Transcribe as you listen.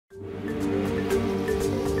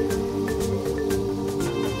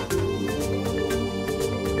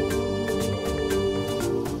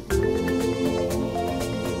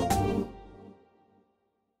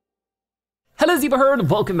is Eva Herd,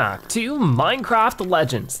 welcome back to Minecraft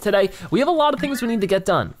Legends. Today, we have a lot of things we need to get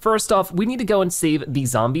done. First off, we need to go and save the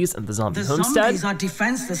zombies and the zombie homestead. The zombies are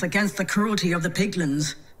defenseless against the cruelty of the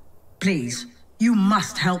piglins. Please, you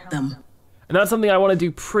must help them. And that's something I wanna do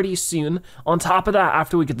pretty soon. On top of that,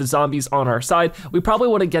 after we get the zombies on our side, we probably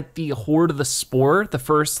wanna get the Horde of the Spore, the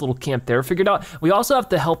first little camp there, figured out. We also have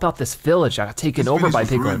to help out this village that got taken over by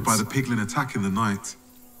piglins. By the piglin attack in the night.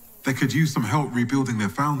 They could use some help rebuilding their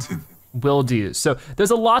fountain. Will do. So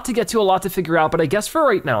there's a lot to get to, a lot to figure out, but I guess for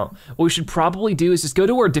right now, what we should probably do is just go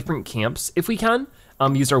to our different camps if we can,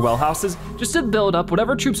 use our well houses, just to build up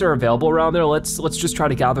whatever troops are available around there. Let's just try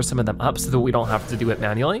to gather some of them up so that we don't have to do it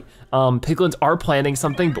manually. Piglins are planning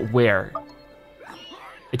something, but where?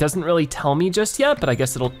 It doesn't really tell me just yet, but I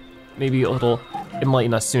guess maybe it'll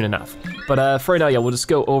enlighten us soon enough. But for right now, yeah, we'll just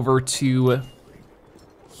go over to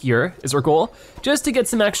here is our goal, just to get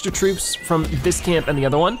some extra troops from this camp and the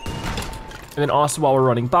other one. And then also while we're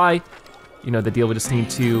running by, you know the deal, we just need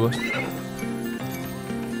to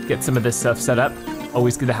get some of this stuff set up.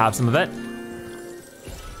 Always good to have some of it.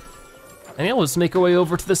 And yeah, we'll just make our way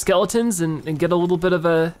over to the skeletons and get a little bit of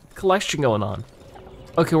a collection going on.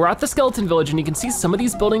 Okay, we're at the skeleton village and you can see some of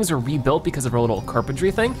these buildings are rebuilt because of our little carpentry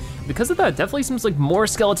thing. Because of that, it definitely seems like more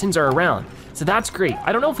skeletons are around. So that's great.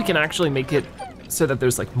 I don't know if we can actually make it so that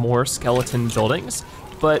there's like more skeleton buildings,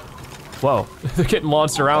 but whoa, they're getting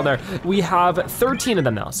launched around there. We have 13 of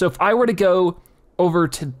them now. So if I were to go over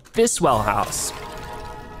to this well house,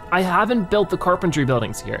 I haven't built the carpentry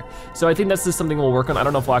buildings here. So I think that's just something we'll work on. I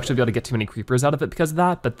don't know if we'll actually be able to get too many creepers out of it because of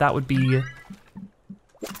that, but that would be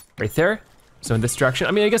right there. So in this direction,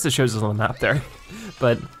 I mean, I guess it shows us on the map there,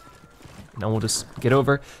 but now we'll just get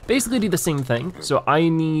over. Basically do the same thing. So I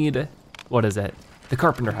need, what is it? The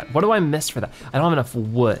carpenter hat. What do I miss for that? I don't have enough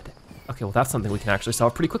wood. Okay, well that's something we can actually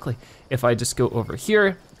solve pretty quickly. If I just go over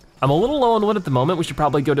here, I'm a little low on wood at the moment. We should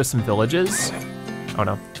probably go to some villages. Oh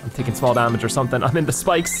no, I'm taking small damage or something. I'm into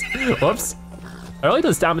spikes. Whoops. It really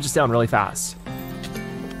does damage us down really fast.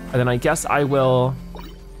 And then I guess I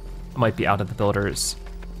might be out of the builders.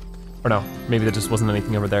 Or no, maybe there just wasn't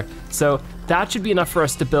anything over there. So that should be enough for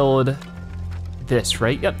us to build this,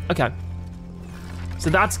 right? Yep, okay. So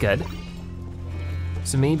that's good.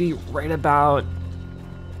 So maybe right about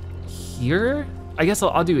here? I guess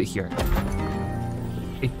I'll do it here.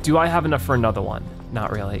 Do I have enough for another one?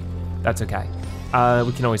 Not really, that's okay.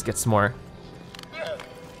 We can always get some more.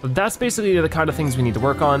 But that's basically the kind of things we need to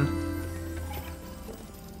work on.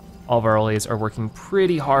 All of our LAs are working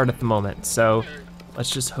pretty hard at the moment, so let's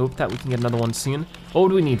just hope that we can get another one soon. What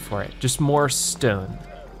would we need for it? Just more stone.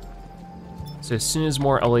 So as soon as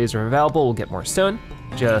more LAs are available, we'll get more stone,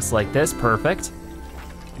 just like this, perfect.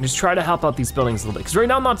 And just try to help out these buildings a little bit, because right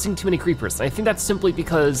now I'm not seeing too many creepers. And I think that's simply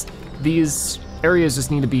because these areas just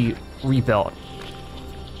need to be rebuilt.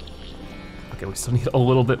 Okay, we still need a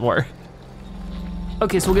little bit more.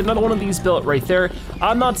 Okay, so we'll get another one of these built right there.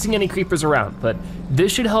 I'm not seeing any creepers around, but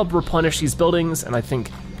this should help replenish these buildings and I think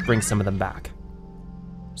bring some of them back.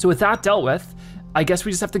 So with that dealt with, I guess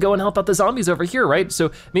we just have to go and help out the zombies over here, right?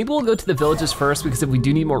 So maybe we'll go to the villages first, because if we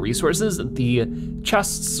do need more resources, the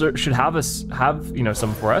chests should have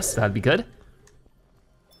some for us. That'd be good.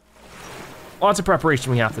 Lots of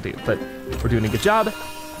preparation we have to do, but we're doing a good job.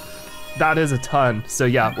 That is a ton, so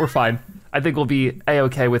yeah, we're fine. I think we'll be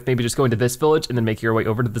a-okay with maybe just going to this village and then making our way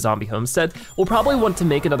over to the zombie homestead. We'll probably want to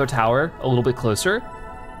make another tower a little bit closer.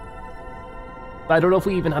 But I don't know if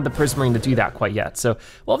we even have the prism ring to do that quite yet. So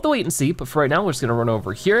we'll have to wait and see, but for right now, we're just gonna run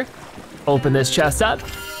over here, open this chest up,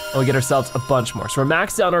 and we get ourselves a bunch more. So we're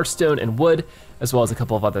maxed out our stone and wood, as well as a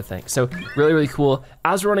couple of other things. So really, really cool.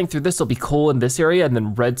 As we're running through this, there'll be coal in this area and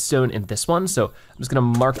then redstone in this one. So I'm just gonna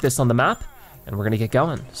mark this on the map and we're gonna get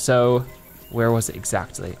going. So where was it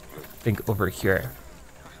exactly? I think over here.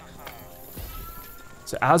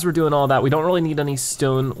 So as we're doing all that, we don't really need any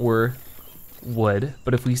stone or wood,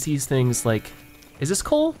 but if we see things like, is this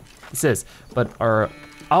coal? This is, but we're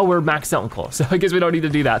maxed out on coal, so I guess we don't need to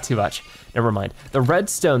do that too much. Never mind. The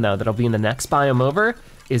redstone though, that'll be in the next biome over,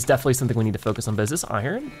 is definitely something we need to focus on. But is this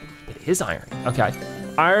iron? It is iron, okay.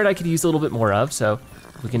 Iron I could use a little bit more of, so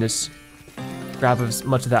we can just grab as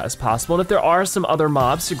much of that as possible. And if there are some other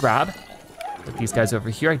mobs to grab, like these guys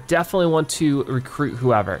over here, I definitely want to recruit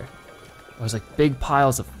whoever. There's like big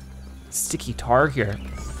piles of sticky tar here.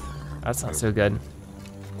 That's not so good.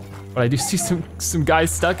 But I do see some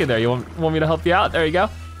guys stuck in there. You want me to help you out? There you go.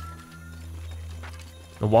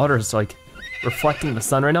 The water is like reflecting the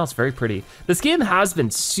sun right now. It's very pretty. This game has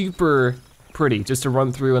been super pretty just to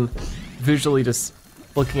run through and visually just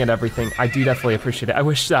looking at everything. I do definitely appreciate it. I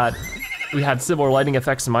wish that we had similar lighting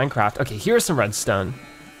effects in Minecraft. Okay, here's some redstone.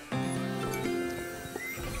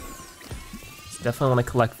 definitely wanna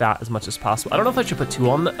collect that as much as possible. I don't know if I should put 2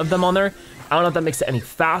 of them on there. I don't know if that makes it any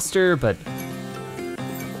faster, but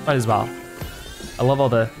might as well. I love all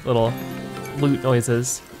the little loot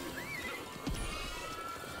noises.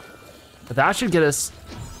 But that should get us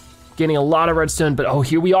gaining a lot of redstone, but oh,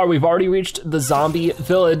 here we are. We've already reached the zombie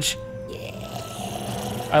village.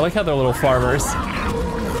 I like how they're little farmers.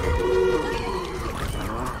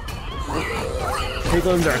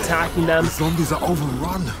 Piglins are attacking them. The zombies are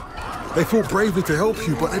overrun. They fought bravely to help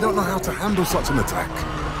you, but they don't know how to handle such an attack.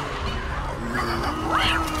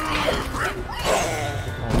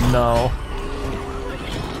 Oh no.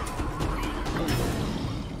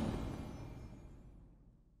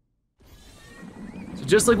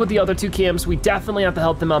 Just like with the other 2 camps, we definitely have to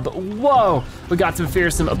help them out, but whoa, we got some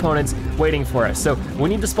fearsome opponents waiting for us. So we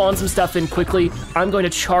need to spawn some stuff in quickly. I'm going to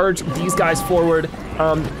charge these guys forward,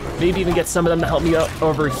 maybe even get some of them to help me out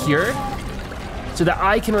over here so that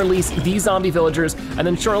I can release these zombie villagers, and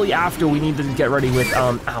then shortly after we need to get ready with,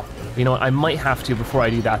 ow. You know what, I might have to before I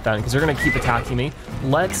do that then, because they're gonna keep attacking me.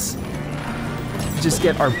 Let's just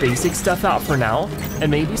get our basic stuff out for now,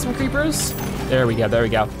 and maybe some creepers. There we go, there we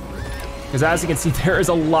go. Because as you can see, there is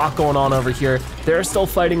a lot going on over here. They're still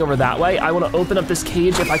fighting over that way. I want to open up this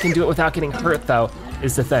cage. If I can do it without getting hurt though,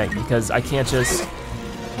 is the thing, because I can't just,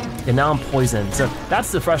 and now I'm poisoned. So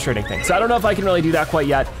that's the frustrating thing. So I don't know if I can really do that quite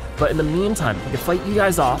yet, but in the meantime, I can fight you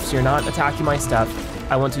guys off so you're not attacking my stuff.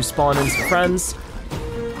 I want to spawn in some friends,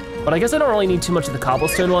 but I guess I don't really need too much of the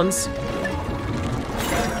cobblestone ones.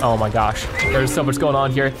 Oh my gosh, there's so much going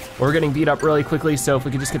on here. We're getting beat up really quickly, so if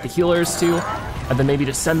we could just get the healers too, and then maybe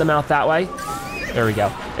just send them out that way. There we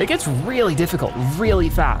go. It gets really difficult, really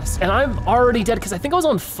fast. And I'm already dead because I think I was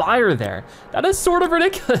on fire there. That is sort of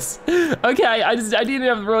ridiculous. Okay, I didn't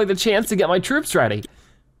have really the chance to get my troops ready.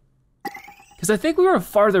 Because I think we were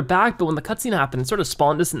farther back, but when the cutscene happened, it sort of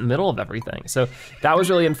spawned us in the middle of everything. So that was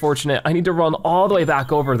really unfortunate. I need to run all the way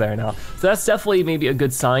back over there now. So that's definitely maybe a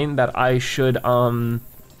good sign that I should,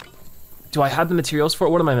 do I have the materials for it?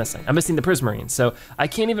 What am I missing? I'm missing the prismarine, so I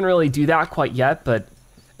can't even really do that quite yet, but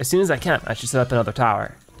as soon as I can, I should set up another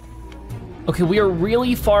tower. Okay, we are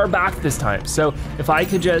really far back this time, so if I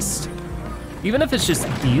could just, even if it's just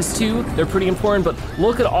these 2, they're pretty important, but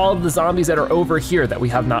look at all of the zombies that are over here that we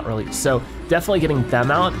have not released. So definitely getting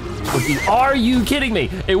them out would be, are you kidding me?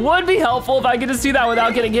 It would be helpful if I could just do that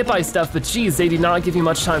without getting hit by stuff, but geez, they do not give you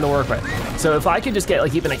much time to work with. So if I could just get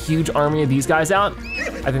like even a huge army of these guys out,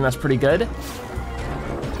 I think that's pretty good.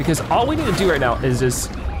 Because all we need to do right now is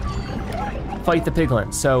just fight the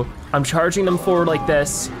piglins. So I'm charging them forward like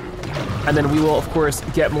this, and then we will of course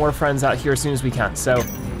get more friends out here as soon as we can. So,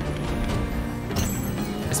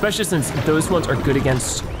 especially since those ones are good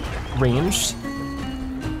against ranged.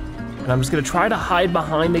 And I'm just gonna try to hide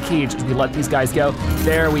behind the cage as we let these guys go.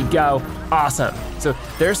 There we go, awesome. So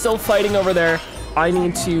they're still fighting over there. I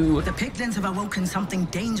need to... The piglins have awoken something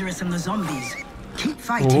dangerous in the zombies. Keep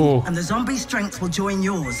fighting, and the zombie strength will join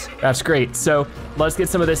yours. That's great, so let's get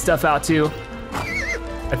some of this stuff out too.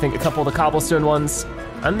 I think a couple of the cobblestone ones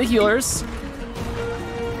and the healers.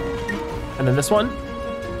 And then this one.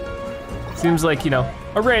 Seems like, you know,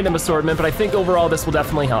 a random assortment, but I think overall this will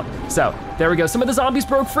definitely help. So, there we go. Some of the zombies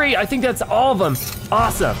broke free. I think that's all of them.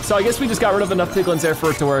 Awesome. So I guess we just got rid of enough piglins there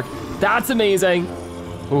for it to work. That's amazing.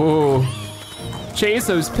 Ooh. Chase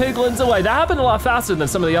those piglins away. That happened a lot faster than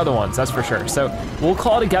some of the other ones, that's for sure. So we'll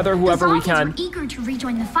call together whoever we can. The zombies are eager to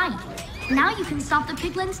rejoin the fight. Now you can stop the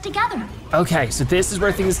piglins together. Okay, so this is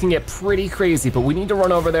where things can get pretty crazy, but we need to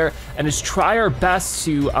run over there and just try our best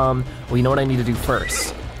to, well, you know what I need to do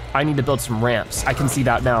first? I need to build some ramps. I can see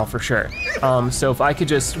that now for sure. So if I could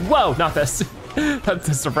just, whoa, not this. That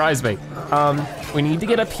surprised me. We need to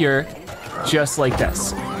get up here just like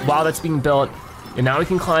this. While that's being built, and now we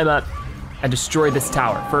can climb up and destroy this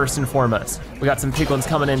tower, first and foremost. We got some piglins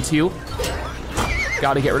coming in too.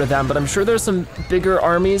 Gotta get rid of them, but I'm sure there's some bigger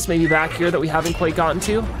armies maybe back here that we haven't quite gotten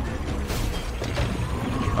to.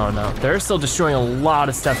 Oh no, they're still destroying a lot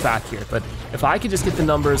of stuff back here, but if I could just get the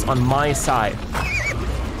numbers on my side,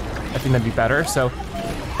 I think that'd be better. So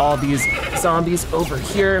all these zombies over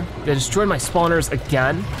here, they destroyed my spawners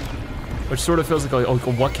again, which sort of feels like, oh,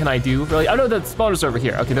 what can I do, really? Oh no, the spawners are over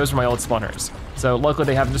here. Okay, those are my old spawners. So luckily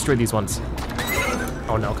they haven't destroyed these ones.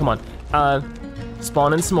 Oh no, come on.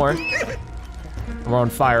 Spawn in some more. We're on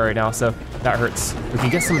fire right now, so that hurts. We can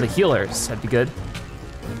get some of the healers, that'd be good.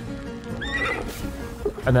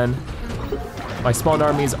 And then my spawn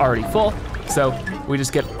army is already full, so we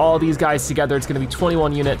just get all these guys together. It's gonna be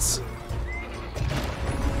 21 units.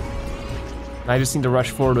 I just need to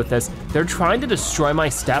rush forward with this. They're trying to destroy my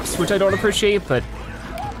steps, which I don't appreciate, but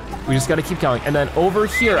We just gotta keep going. And then over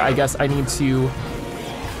here, I guess I need to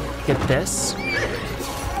get this.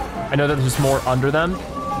 I know that there's more under them,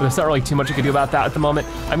 but there's not really too much I can do about that at the moment.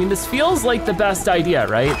 I mean, this feels like the best idea,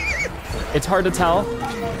 right? It's hard to tell,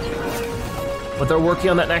 but they're working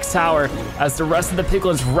on that next tower as the rest of the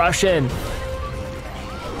piglins rush in.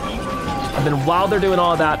 And then while they're doing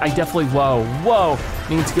all that, I definitely, whoa,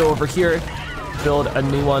 need to go over here, build a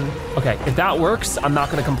new one. Okay, if that works, I'm not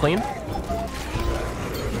gonna complain.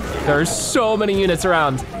 There's so many units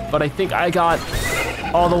around, but I think I got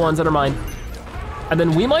all the ones that are mine. And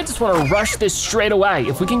then we might just wanna rush this straight away.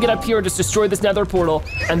 If we can get up here and just destroy this nether portal,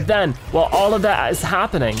 and then while all of that is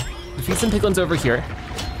happening, defeat some piglins over here,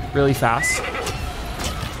 really fast.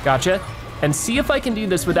 Gotcha. And see if I can do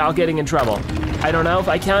this without getting in trouble. I don't know if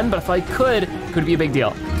I can, but if I could be a big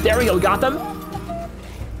deal. There we go, we got them.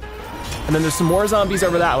 And then there's some more zombies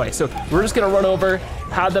over that way. So we're just gonna run over,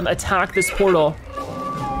 have them attack this portal,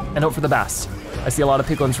 and hope for the best. I see a lot of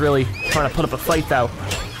piglins really trying to put up a fight though.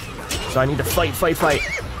 So I need to fight.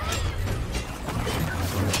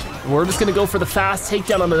 We're just gonna go for the fast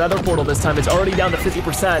takedown on the nether portal this time. It's already down to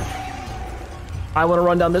 50%. I wanna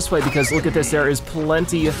run down this way because look at this, there is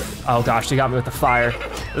plenty of, oh gosh, they got me with the fire.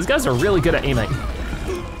 Those guys are really good at aiming.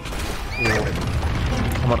 Cool.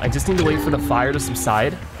 Come on, I just need to wait for the fire to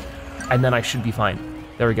subside and then I should be fine.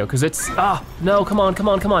 There we go, cause it's, no, come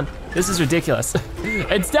on. This is ridiculous.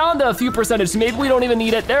 It's down to a few percentage, so maybe we don't even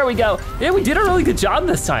need it. There we go. Yeah, we did a really good job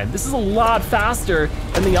this time. This is a lot faster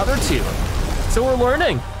than the other two. So we're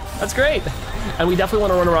learning, that's great. And we definitely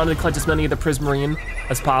wanna run around and collect as many of the prismarine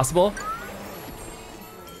as possible,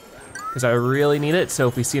 because I really need it. So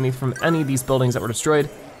if we see anything from any of these buildings that were destroyed,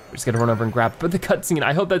 we're just gonna run over and grab it. But the cutscene,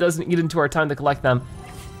 I hope that doesn't eat into our time to collect them.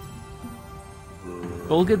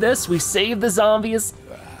 But look at this, we saved the zombies.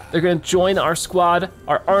 They're gonna join our squad,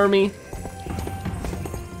 our army.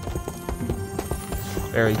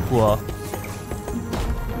 Very cool.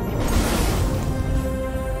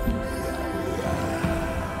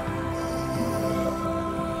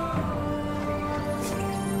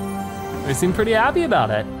 They seem pretty happy about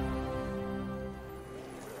it.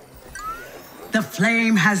 The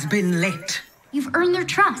flame has been lit. You've earned their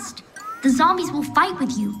trust. The zombies will fight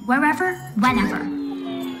with you wherever, whenever.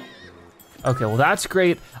 Okay, well that's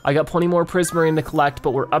great. I got plenty more prismarine to collect,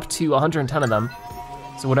 but we're up to 110 of them.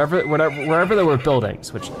 So wherever there were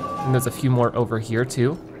buildings, which I think there's a few more over here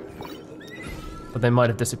too. But they might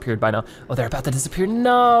have disappeared by now. Oh, they're about to disappear,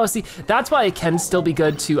 no. See, that's why it can still be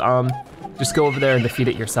good to just go over there and defeat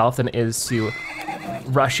it yourself than it is to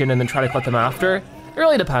rush in and then try to collect them after. It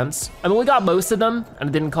really depends. I mean, we got most of them and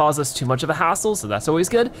it didn't cause us too much of a hassle, so that's always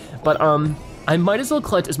good. But I might as well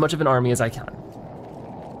collect as much of an army as I can,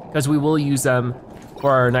 because we will use them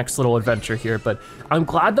for our next little adventure here. But I'm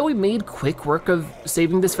glad that we made quick work of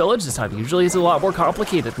saving this village this time. Usually it's a lot more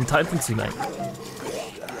complicated and time consuming.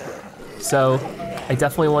 So I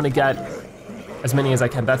definitely want to get as many as I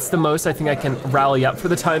can. That's the most I think I can rally up for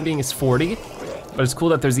the time being is 40, but it's cool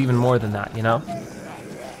that there's even more than that, you know?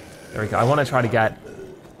 There we go, I want to try to get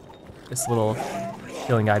this little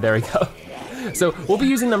healing guy, there we go. So we'll be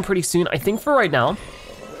using them pretty soon. I think for right now,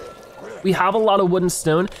 we have a lot of wood and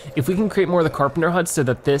stone. If we can create more of the carpenter huts so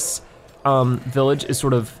that this village is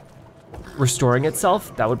sort of restoring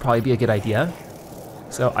itself, that would probably be a good idea.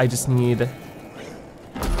 So I just need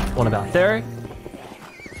one about there.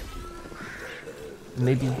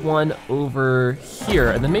 Maybe one over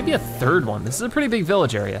here, and then maybe a third one. This is a pretty big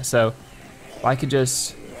village area, so if I could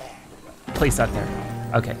just place that there.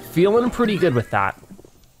 Okay, feeling pretty good with that.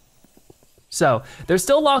 So there's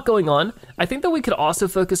still a lot going on. I think that we could also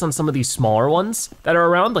focus on some of these smaller ones that are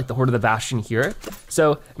around, like the Horde of the Bastion here.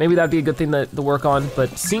 So maybe that'd be a good thing to work on,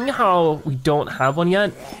 but seeing how we don't have one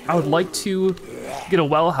yet, I would like to get a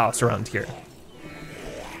well house around here.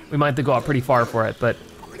 We might have to go out pretty far for it, but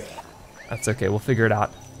that's okay, we'll figure it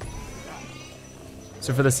out.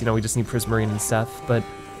 So for this, you know, we just need prismarine and stuff, but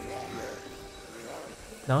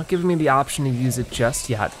not giving me the option to use it just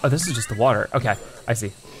yet. Oh, this is just the water. Okay, I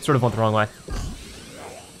see. Sort of went the wrong way.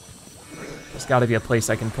 There's gotta be a place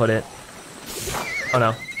I can put it. Oh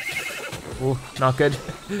no. Ooh, not good.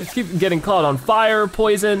 Keep getting caught on fire,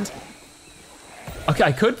 poisoned. Okay,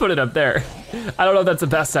 I could put it up there. I don't know if that's the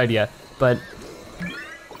best idea, but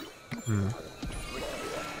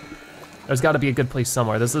there's gotta be a good place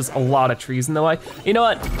somewhere. This is a lot of trees in the way. You know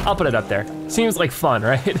what? I'll put it up there. Seems like fun,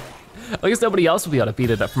 right? I guess nobody else will be able to beat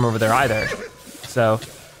it up from over there either. So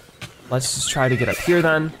let's just try to get up here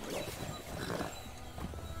then.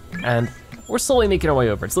 And we're slowly making our way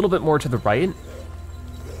over. It's a little bit more to the right.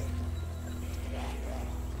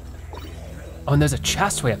 Oh, and there's a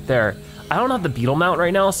chest way up there. I don't have the beetle mount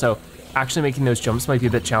right now, so actually making those jumps might be a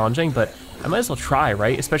bit challenging, but I might as well try,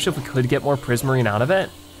 right? Especially if we could get more prismarine out of it.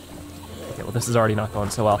 Okay, well this is already not going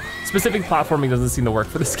so well. Specific platforming doesn't seem to work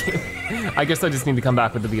for this game. I guess I just need to come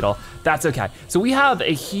back with the beetle. That's okay. So we have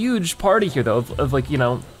a huge party here though, of like,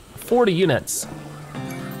 40 units.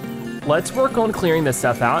 Let's work on clearing this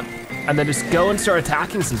stuff out and then just go and start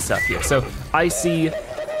attacking some stuff here. So I see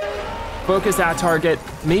focus at target,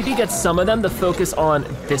 maybe get some of them to focus on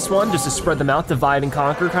this one, just to spread them out, divide and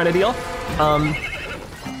conquer kind of deal.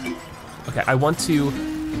 Okay, I want to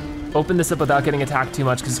open this up without getting attacked too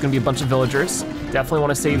much because it's gonna be a bunch of villagers. Definitely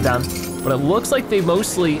wanna save them. But it looks like they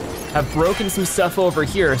mostly have broken some stuff over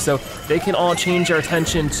here, so they can all change our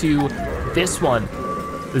attention to this one.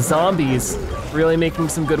 The zombies really making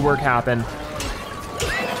some good work happen.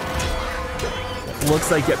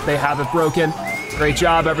 Looks like they have it broken. Great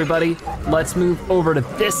job, everybody. Let's move over to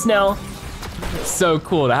this now. So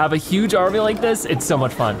cool to have a huge army like this. It's so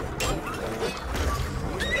much fun.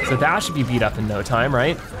 So that should be beat up in no time,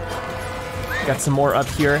 right? Got some more up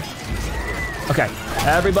here. Okay,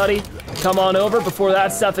 everybody, come on over before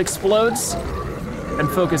that stuff explodes and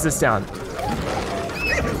focus this down.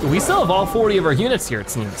 We still have all 40 of our units here, it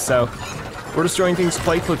seems, so we're destroying things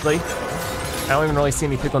quite quickly. I don't even really see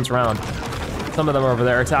any piglins around. Some of them are over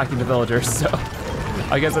there attacking the villagers, so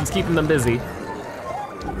I guess that's keeping them busy.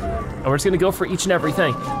 And we're just gonna go for each and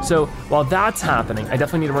everything. So while that's happening, I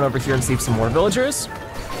definitely need to run over here and save some more villagers.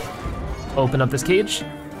 Open up this cage,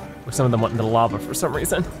 where some of them went into the lava for some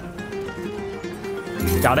reason.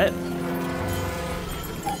 Got it.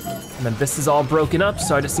 And then this is all broken up,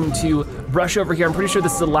 so I just need to rush over here. I'm pretty sure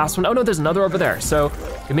this is the last one. Oh no, there's another over there. So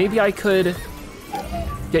maybe I could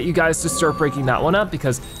get you guys to start breaking that one up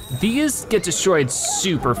because these get destroyed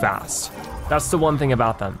super fast. That's the one thing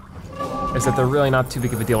about them, is that they're really not too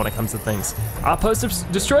big of a deal when it comes to things.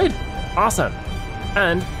 Outpost destroyed, awesome.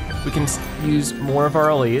 And we can use more of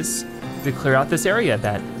our LEs to clear out this area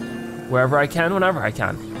then. Wherever I can, whenever I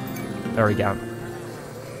can. There we go.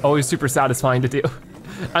 Always super satisfying to do.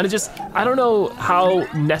 And I don't know how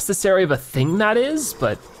necessary of a thing that is,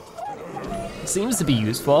 but it seems to be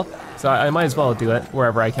useful. So I might as well do it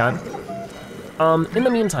wherever I can. In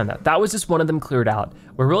the meantime, that was just one of them cleared out.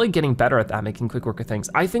 We're really getting better at that, making quick work of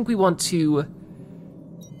things. I think we want to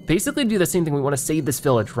basically do the same thing. We want to save this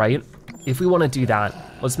village, right? If we want to do that,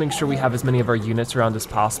 let's make sure we have as many of our units around as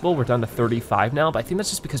possible. We're down to 35 now, but I think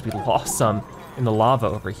that's just because we lost some in the lava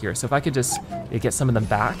over here. So if I could just get some of them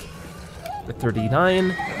back. With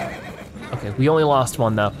 39. Okay, we only lost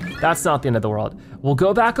one though. That's not the end of the world. We'll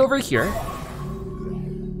go back over here.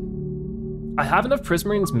 I have enough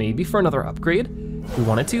prismarines maybe for another upgrade if we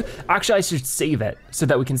wanted to. Actually, I should save it so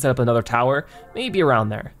that we can set up another tower, maybe around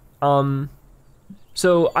there.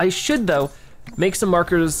 So I should though make some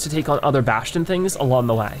markers to take on other bastion things along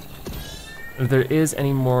the way. If there is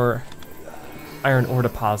any more iron ore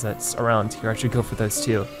deposits around here, I should go for those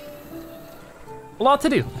too. A lot to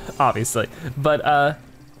do, obviously, but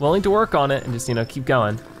willing to work on it and just, keep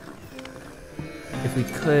going. If we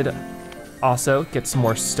could also get some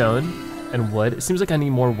more stone and wood. It seems like I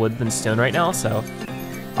need more wood than stone right now, so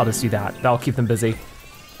I'll just do that. That'll keep them busy.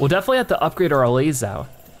 We'll definitely have to upgrade our LEs though.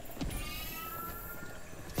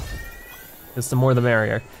 Just the more the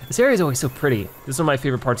merrier. This area is always so pretty. This is one of my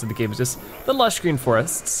favorite parts of the game, is just the lush green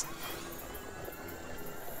forests.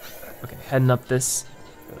 Okay, heading up this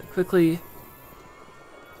really quickly.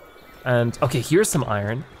 And okay, here's some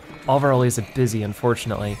iron. All of our LEs are busy,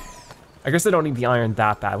 unfortunately. I guess I don't need the iron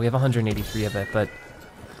that bad. We have 183 of it, but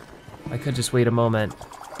I could just wait a moment.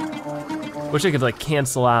 Wish I could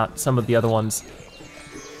cancel out some of the other ones.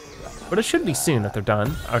 But it should be soon that they're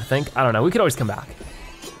done, I would think. I don't know, we could always come back.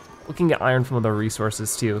 We can get iron from other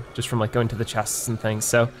resources too, just from going to the chests and things,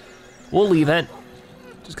 so we'll leave it,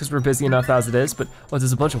 just because we're busy enough as it is, but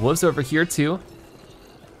there's a bunch of wolves over here too.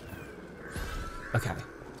 Okay.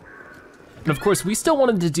 And of course, we still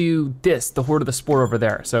wanted to do this, the Horde of the Spore over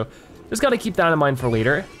there, so just gotta keep that in mind for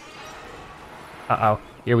later. Uh-oh,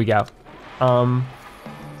 here we go.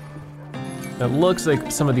 It looks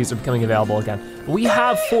like some of these are becoming available again. We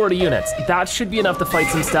have 40 units. That should be enough to fight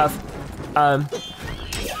some stuff.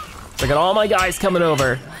 So I got all my guys coming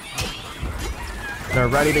over. They're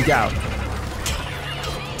ready to go.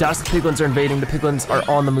 Dusk piglins are invading. The piglins are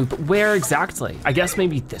on the move, but where exactly? I guess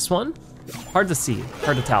maybe this one? Hard to see,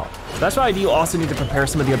 hard to tell. That's why I do also need to prepare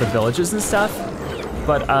some of the other villages and stuff.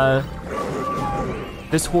 But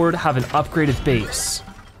this horde have an upgraded base.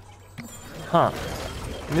 Huh.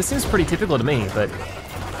 And this seems pretty typical to me, but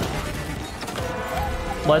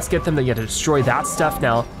let's get them to destroy that stuff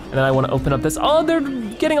now. And then I want to open up this. Oh, they're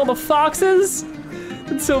getting all the foxes.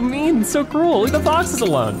 It's so mean, so cruel. Leave the foxes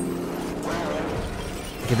alone.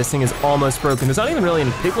 Okay, this thing is almost broken. There's not even really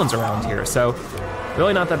any piglins around here, so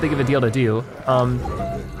really not that big of a deal to do.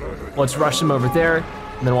 Let's rush them over there.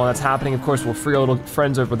 And then while that's happening, of course, we'll free our little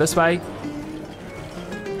friends over this way.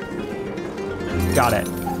 Got it.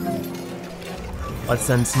 Let's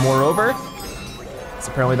send some more over.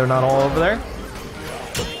 So apparently they're not all over there.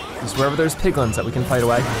 Just wherever there's piglins that we can fight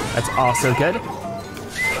away. That's also good.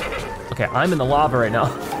 Okay, I'm in the lava right now.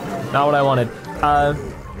 Not what I wanted.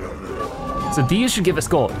 So these should give us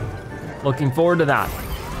gold. Looking forward to that.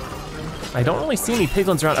 I don't really see any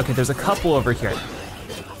piglins around. Okay, there's a couple over here.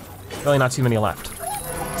 Really not too many left.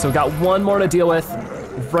 So we got one more to deal with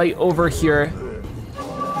right over here.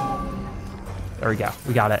 There we go,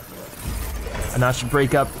 we got it. And that should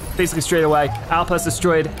break up basically straight away. Outpost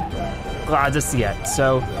destroyed, glad to see it.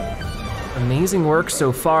 So, amazing work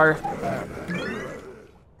so far.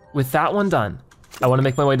 With that one done, I wanna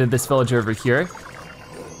make my way to this village over here.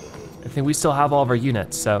 I think we still have all of our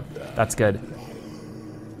units, so that's good.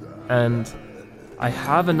 And I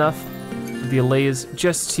have enough of the allays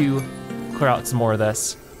just to clear out some more of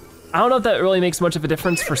this. I don't know if that really makes much of a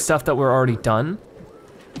difference for stuff that we're already done,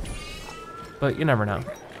 but you never know.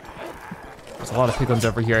 There's a lot of piglins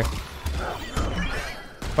over here.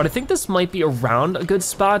 But I think this might be around a good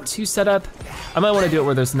spot to set up. I might wanna do it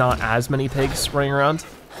where there's not as many pigs running around.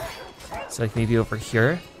 So like maybe over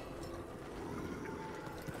here.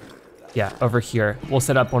 Yeah, over here. We'll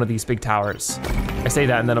set up one of these big towers. I say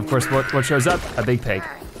that and then of course what shows up? A big pig.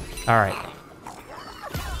 All right.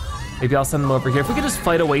 Maybe I'll send them over here. If we could just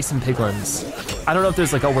fight away some piglins. I don't know if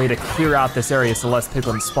there's like a way to clear out this area so less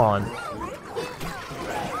piglins spawn.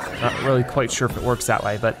 Not really quite sure if it works that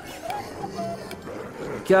way, but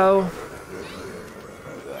go.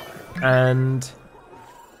 And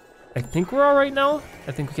I think we're all right now.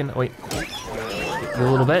 I think we can, wait,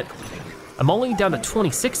 a little bit. I'm only down to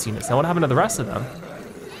 26 units. Now what happened to the rest of them?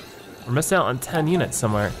 We're missing out on 10 units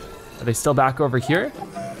somewhere. Are they still back over here?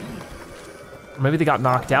 Or maybe they got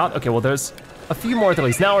knocked out. Okay, well there's a few more at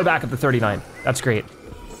least. Now we're back up to 39. That's great.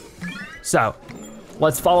 So,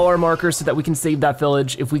 let's follow our markers so that we can save that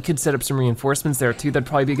village. If we could set up some reinforcements there too, that'd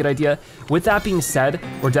probably be a good idea. With that being said,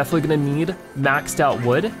 we're definitely gonna need maxed out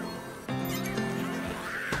wood.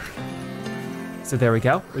 So there we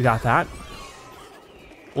go, we got that.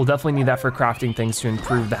 We'll definitely need that for crafting things to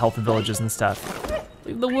improve the health of villages and stuff.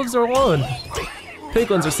 Leave the wolves alone.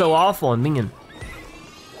 Piglins are so awful and mean.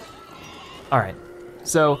 All right,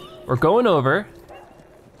 so we're going over.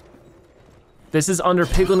 This is under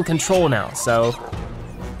piglin control now, so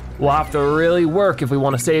we'll have to really work if we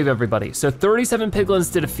want to save everybody. So 37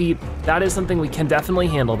 piglins to defeat. That is something we can definitely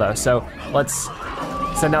handle though. So let's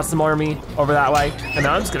send out some army over that way. And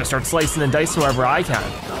now I'm just gonna start slicing and dicing wherever I can.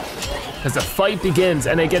 Because the fight begins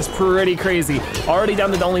and it gets pretty crazy. Already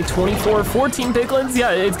down to only 14 piglins.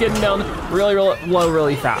 Yeah, it's getting down really low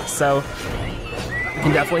really fast. So we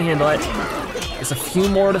can definitely handle it. There's a few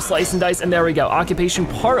more to slice and dice and there we go. Occupation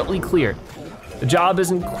partly cleared. The job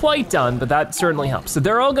isn't quite done, but that certainly helps. So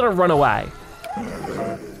they're all gonna run away.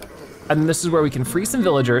 And this is where we can free some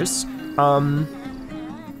villagers.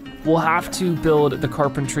 We'll have to build the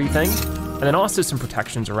carpentry thing, and then also some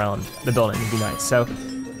protections around the building would be nice. So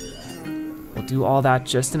we'll do all that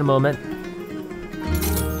just in a moment.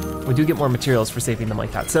 We do get more materials for saving them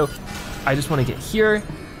like that. So I just wanna get here,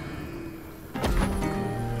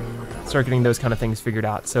 start getting those kind of things figured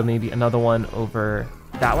out. So maybe another one over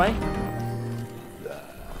that way.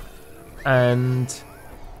 And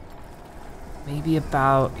maybe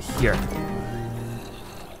about here.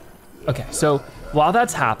 Okay, so while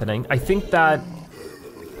that's happening, I think that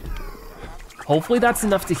hopefully that's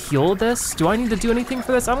enough to heal this. Do I need to do anything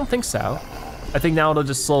for this? I don't think so. I think now it'll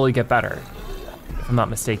just slowly get better, if I'm not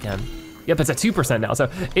mistaken. Yep, it's at 2% now, so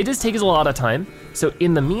it just takes a lot of time. So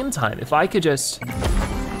in the meantime, if I could just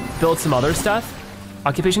build some other stuff.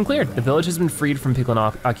 Occupation cleared. The village has been freed from piglin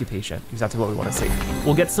occupation. Exactly what we want to see.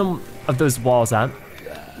 We'll get some of those walls up.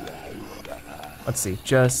 Let's see,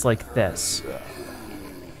 just like this.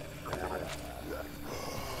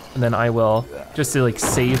 And then I will, just to like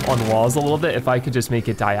save on walls a little bit, if I could just make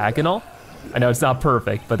it diagonal. I know it's not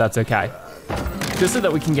perfect, but that's okay. Just so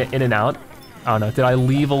that we can get in and out. I don't know, did I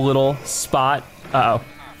leave a little spot? Uh-oh.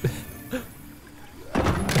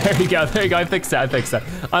 There you go, I fixed that,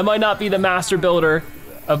 I might not be the master builder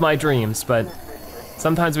of my dreams, but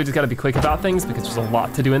sometimes we just gotta be quick about things because there's a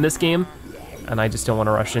lot to do in this game, and I just don't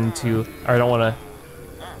wanna rush into, or I don't wanna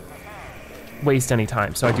waste any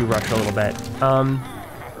time, so I do rush a little bit.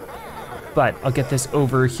 But I'll get this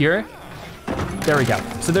over here. There we go.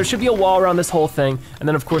 So there should be a wall around this whole thing. And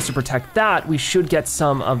then of course to protect that, we should get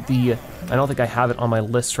some of the, I don't think I have it on my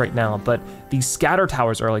list right now, but these scatter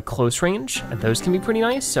towers are like close range and those can be pretty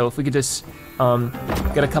nice. So if we could just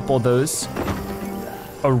get a couple of those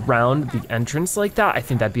around the entrance like that, I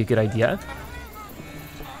think that'd be a good idea.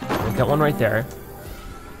 We've got one right there.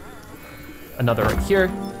 Another right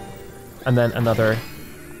here. And then another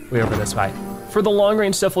way over this way. For the long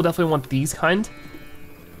range stuff, we'll definitely want these kind.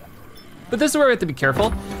 But this is where we have to be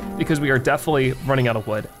careful because we are definitely running out of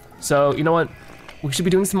wood. So you know what? We should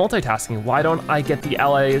be doing some multitasking. Why don't I get the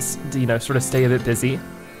allies to, you know, sort of stay a bit busy?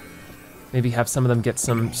 Maybe have some of them get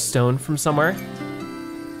some stone from somewhere.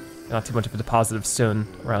 Not too much of a deposit of stone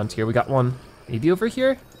around here. We got one maybe over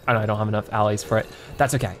here. I don't have enough allies for it.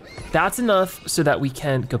 That's okay. That's enough so that we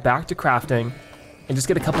can go back to crafting and just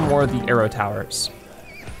get a couple more of the arrow towers.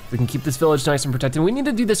 We can keep this village nice and protected. We need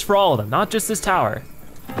to do this for all of them, not just this tower.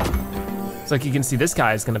 So like you can see, this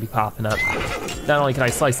guy is gonna be popping up. Not only can I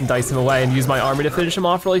slice and dice him away and use my army to finish him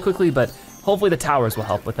off really quickly, but hopefully the towers will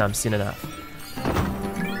help with them soon enough.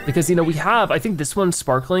 Because you know, we have, I think this one's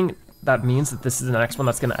sparkling. That means that this is the next one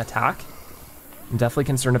that's gonna attack. I'm definitely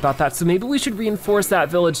concerned about that. So maybe we should reinforce that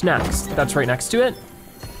village next. That's right next to it.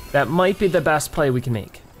 That might be the best play we can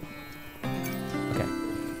make. Okay,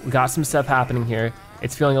 we got some stuff happening here.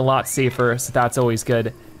 It's feeling a lot safer, so that's always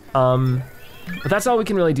good. But that's all we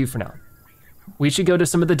can really do for now. We should go to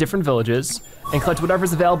some of the different villages and collect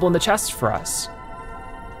whatever's available in the chests for us.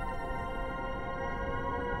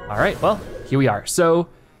 All right, well, here we are. So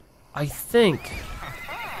I think,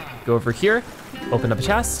 go over here, open up a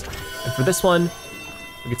chest, and for this one,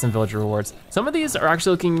 we get some villager rewards. Some of these are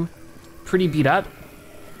actually looking pretty beat up,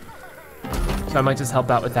 so I might just help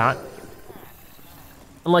out with that.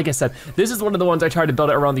 And like I said, this is one of the ones I tried to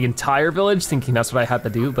build it around the entire village, thinking that's what I had to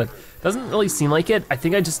do, but it doesn't really seem like it. I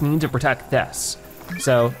think I just need to protect this.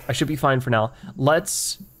 So I should be fine for now.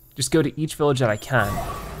 Let's just go to each village that I can.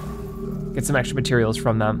 Get some extra materials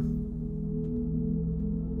from them.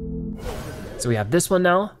 So we have this one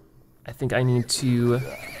now. I think I need to,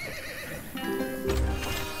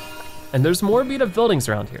 and there's more beat up buildings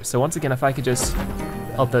around here. So once again, if I could just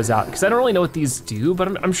help those out, because I don't really know what these do,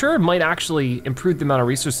 but I'm sure it might actually improve the amount of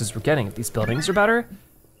resources we're getting if these buildings are better.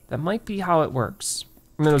 That might be how it works.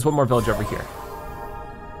 And then there's one more village over here.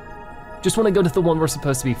 Just wanna go to the one we're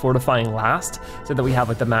supposed to be fortifying last so that we have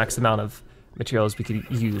like the max amount of materials we could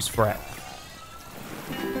use for it.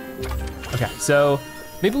 Okay, so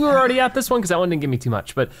maybe we were already at this one because that one didn't give me too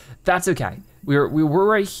much, but that's okay. We were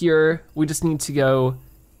right here. We just need to go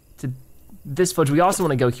to this village. We also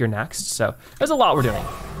wanna go here next, so there's a lot we're doing.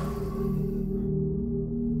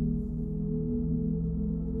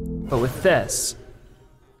 But with this,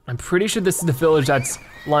 I'm pretty sure this is the village that's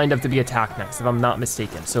lined up to be attacked next, if I'm not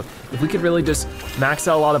mistaken. So if we could really just max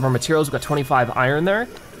out a lot of our materials, we've got 25 iron there.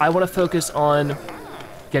 I wanna focus on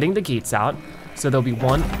getting the gates out. So there'll be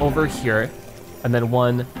one over here and then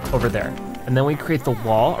one over there. And then we create the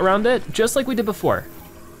wall around it, just like we did before.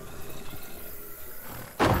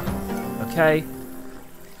 Okay.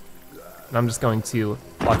 And I'm just going to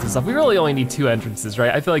block this off. We really only need 2 entrances,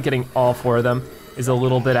 right? I feel like getting all 4 of them is a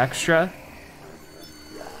little bit extra.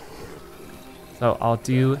 So I'll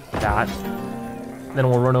do that. Then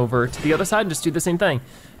we'll run over to the other side and just do the same thing.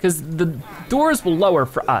 Because the doors will lower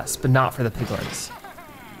for us, but not for the piglins.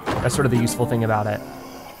 That's sort of the useful thing about it.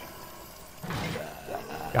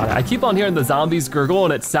 Got it. I keep on hearing the zombies gurgle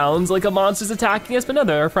and it sounds like a monster's attacking us, but no,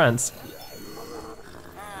 they're our friends.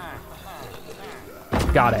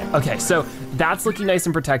 Got it. Okay, so that's looking nice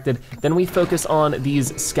and protected. Then we focus on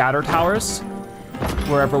these scatter towers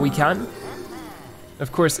wherever we can.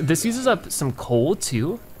 Of course, this uses up some coal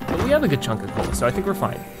too, but we have a good chunk of coal, so I think we're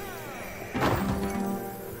fine.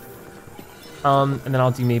 And then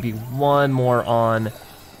I'll do maybe one more on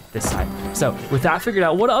this side. So with that figured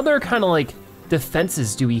out, what other kind of like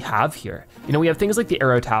defenses do we have here? You know, we have things like the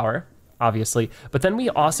arrow tower, obviously, but then we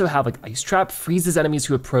also have like ice trap, freezes enemies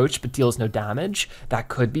who approach but deals no damage. That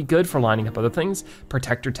could be good for lining up other things.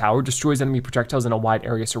 Protector tower, destroys enemy projectiles in a wide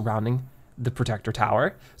area surrounding the protector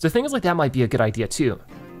tower. So things like that might be a good idea too.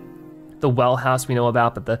 The well house we know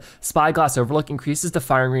about, but the spyglass overlook increases the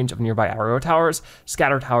firing range of nearby arrow towers,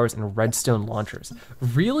 scatter towers, and redstone launchers.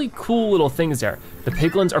 Really cool little things there. The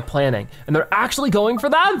piglins are planning, and they're actually going for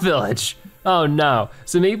that village. Oh no.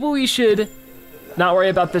 So maybe we should not worry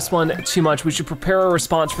about this one too much. We should prepare a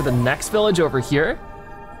response for the next village over here.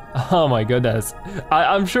 Oh my goodness.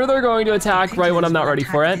 I'm sure they're going to attack right when I'm not ready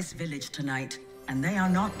for it. This village tonight, and they are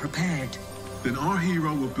not prepared. Then our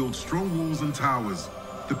hero will build strong walls and towers.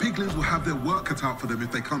 The piglins will have their work cut out for them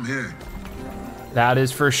if they come here. That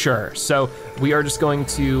is for sure. So we are just going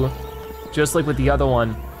to, just like with the other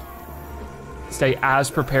one, stay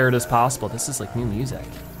as prepared as possible. This is like new music.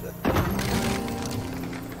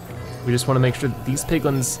 We just wanna make sure that these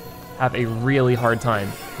piglins have a really hard time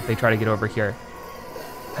if they try to get over here.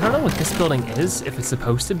 I don't know what this building is, if it's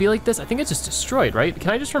supposed to be like this. I think it's just destroyed, right? Can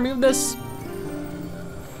I just remove this?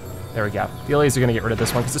 There we go. The LAs are gonna get rid of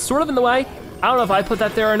this one because it's sort of in the way. I don't know if I put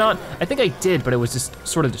that there or not. I think I did, but it was just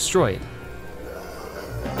sort of destroyed.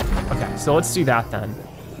 Okay, so let's do that then.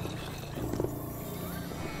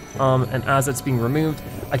 And as it's being removed,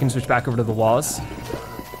 I can switch back over to the walls.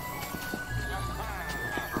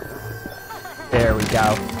 There we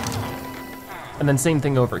go. And then same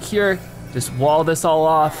thing over here. Just wall this all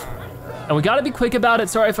off. And we gotta be quick about it.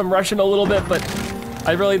 Sorry if I'm rushing a little bit, but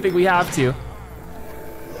I really think we have to.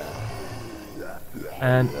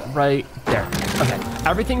 And right there. Okay,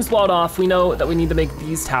 everything's walled off. We know that we need to make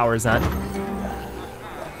these towers then.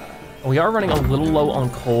 We are running a little low on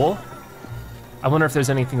coal. I wonder if there's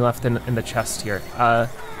anything left in the chest here.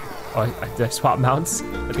 Did I swap mounts?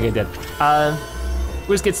 I think I did.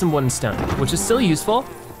 We'll just get some wood and stone, which is still useful.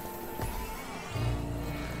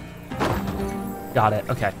 Got it,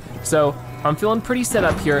 okay. So I'm feeling pretty set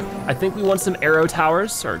up here. I think we want some arrow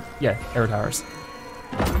towers, or yeah, arrow towers.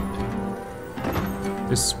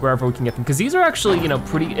 Just wherever we can get them, because these are actually, you know,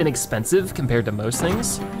 pretty inexpensive compared to most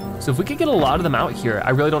things. So if we could get a lot of them out here, I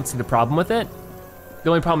really don't see the problem with it. The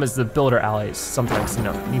only problem is the builder allies sometimes, you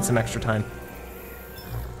know, need some extra time.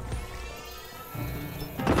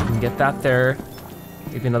 We can get that there.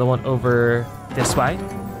 Maybe another one over this way.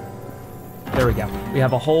 There we go. We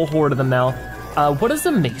have a whole horde of them now. What does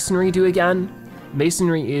the masonry do again?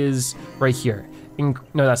 Masonry is right here. No,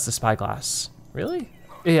 that's the spyglass. Really?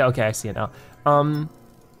 Yeah, okay, I see it now.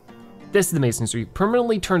 This is the masonry.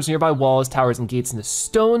 Permanently turns nearby walls, towers, and gates into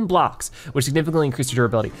stone blocks, which significantly increase your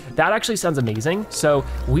durability. That actually sounds amazing. So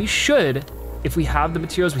we should, if we have the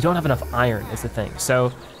materials, we don't have enough iron is the thing. So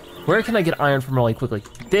where can I get iron from really quickly?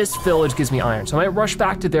 This village gives me iron. So I might rush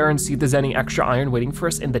back to there and see if there's any extra iron waiting for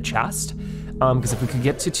us in the chest. Because if we could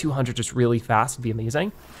get to 200 just really fast, it'd be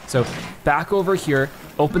amazing. So back over here,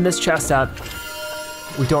 open this chest up.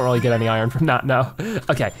 We don't really get any iron from that, no.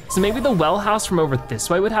 Okay, so maybe the well house from over this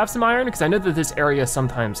way would have some iron, because I know that this area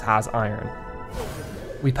sometimes has iron.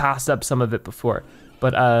 We passed up some of it before,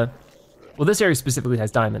 but well, this area specifically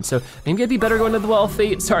has diamonds, so maybe I'd be better going to the Well of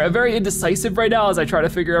Fate. Sorry, I'm very indecisive right now as I try to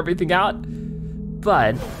figure everything out,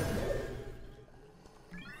 but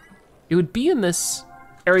it would be in this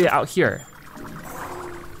area out here.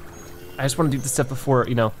 I just want to do this stuff before,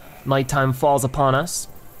 you know, nighttime falls upon us.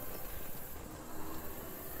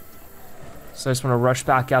 So I just want to rush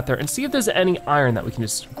back out there and see if there's any iron that we can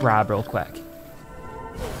just grab real quick.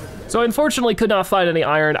 So I unfortunately could not find any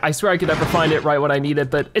iron. I swear I could never find it right when I need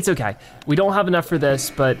it, but it's okay. We don't have enough for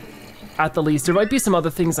this, but at the least, there might be some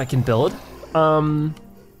other things I can build. Oh,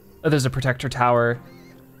 there's a protector tower.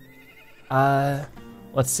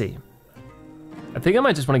 Let's see. I think I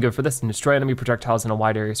might just want to go for this and destroy enemy projectiles in a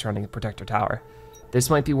wide area surrounding the protector tower.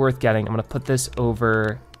 This might be worth getting. I'm gonna put this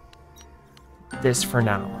over this for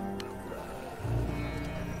now.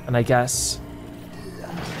 And I guess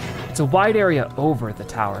it's a wide area over the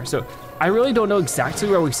tower. So I really don't know exactly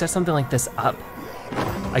where we set something like this up.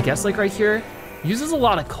 I guess like right here, uses a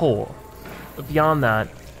lot of coal. But beyond that,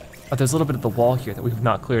 oh, there's a little bit of the wall here that we've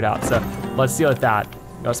not cleared out. So let's deal with that.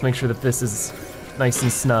 Let's make sure that this is nice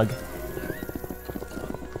and snug.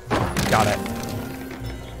 Got it.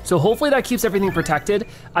 So hopefully that keeps everything protected.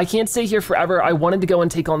 I can't stay here forever. I wanted to go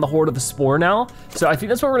and take on the Horde of the Spore now. So I think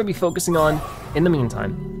that's what we're gonna be focusing on in the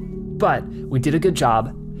meantime. But we did a good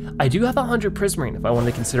job. I do have 100 prismarine if I wanted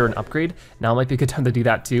to consider an upgrade. Now might be a good time to do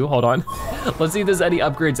that too, hold on. Let's see if there's any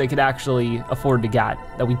upgrades I could actually afford to get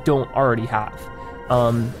that we don't already have.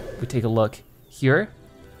 We take a look here.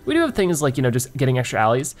 We do have things like, you know, just getting extra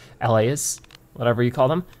LAs, whatever you call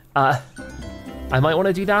them. I might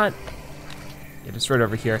wanna do that. Yeah, just right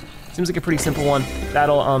over here. Seems like a pretty simple one.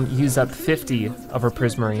 That'll use up 50 of our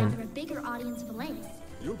prismarine.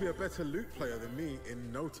 You'll be a better loot player than me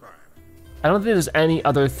in no time. I don't think there's any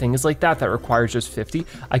other things like that that requires just 50.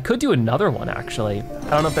 I could do another one actually. I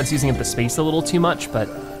don't know if that's using up the space a little too much, but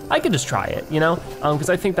I could just try it, you know? Because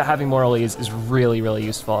I think that having more LEs is really, really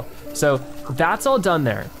useful. So that's all done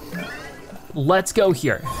there. Let's go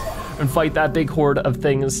here and fight that big horde of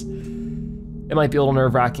things. It might be a little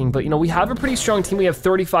nerve-wracking, but you know, we have a pretty strong team. We have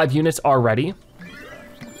 35 units already,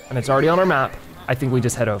 and it's already on our map. I think we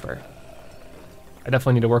just head over. I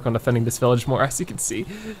definitely need to work on defending this village more, as you can see.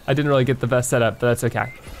 I didn't really get the best setup, but that's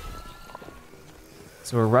okay.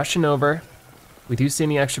 So we're rushing over. we do see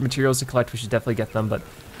any extra materials to collect, we should definitely get them, but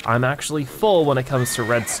I'm actually full when it comes to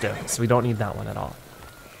redstone, so we don't need that one at all.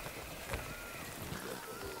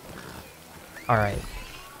 All right.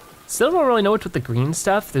 Still don't really know what with the green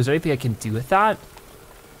stuff. If there's anything I can do with that.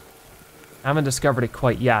 I haven't discovered it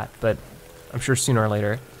quite yet, but I'm sure sooner or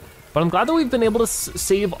later. But I'm glad that we've been able to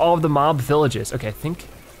save all of the mob villages. Okay, I think,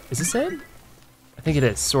 is this it? I think it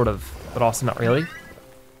is, sort of, but also not really.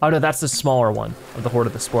 Oh no, that's the smaller one of the Horde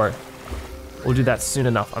of the Spore. We'll do that soon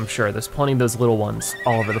enough, I'm sure. There's plenty of those little ones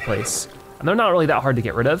all over the place. And they're not really that hard to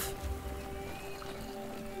get rid of.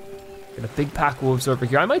 Got a big pack of wolves over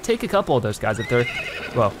here. I might take a couple of those guys if they're,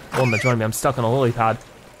 well, willing to join me. I'm stuck on a lily pad.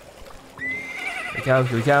 Here we go,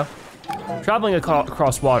 here we go. Traveling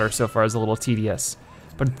across water so far is a little tedious,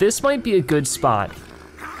 but this might be a good spot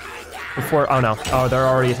before, oh no, oh, they're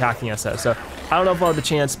already attacking us though. So I don't know if I'll have the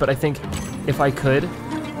chance, but I think if I could, you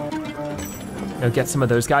know, get some of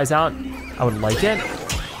those guys out, I would like it.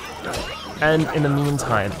 And in the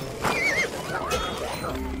meantime,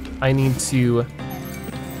 I need to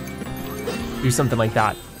do something like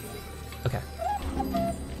that. Okay.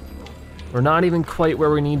 We're not even quite where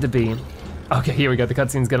we need to be. Okay, here we go, the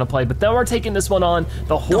cutscene's gonna play, but then we're taking this one on,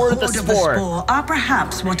 the Horde of the Spore. Are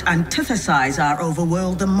perhaps what antithesize our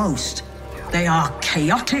overworld the most. They are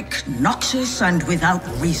chaotic, noxious, and without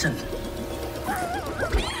reason.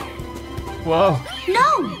 Whoa.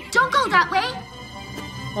 No, don't go that way.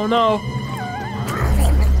 Oh no.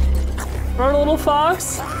 Run, little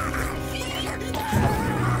fox.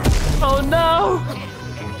 Oh no.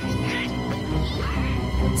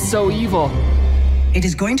 So evil. It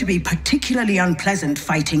is going to be particularly unpleasant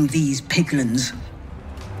fighting these piglins.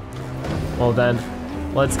 Well then,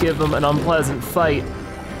 let's give them an unpleasant fight.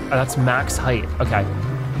 Oh, that's max height, okay.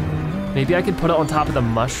 Maybe I could put it on top of the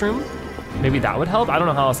mushroom? Maybe that would help? I don't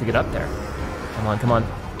know how else to get up there. Come on, come on.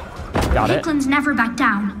 Got it. Piglins never back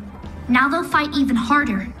down. Now they'll fight even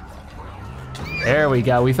harder. There we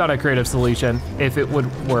go, we found a creative solution, if it would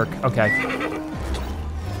work, okay.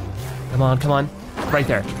 Come on, come on, right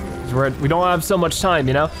there. We don't have so much time,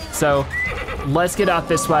 you know? So let's get out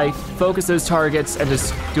this way, focus those targets, and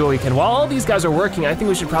just do what we can. While all these guys are working, I think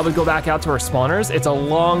we should probably go back out to our spawners. It's a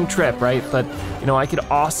long trip, right? But, you know, I could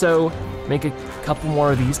also make a couple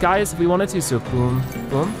more of these guys if we wanted to. So boom,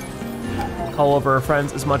 boom. Call over our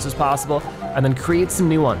friends as much as possible, and then create some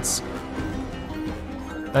new ones.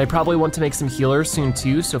 And I probably want to make some healers soon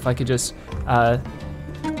too, so if I could just, get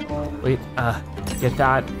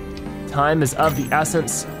that. Time is of the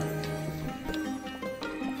essence.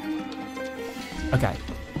 Okay,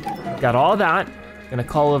 got all that. Gonna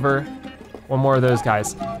call over one more of those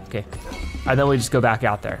guys. Okay, and then we just go back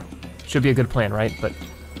out there. Should be a good plan, right? But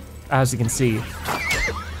as you can see,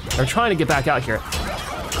 they're trying to get back out here.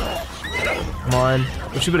 Come on,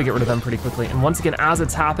 we should be able to get rid of them pretty quickly. And once again, as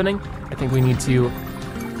it's happening, I think we need to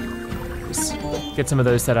just get some of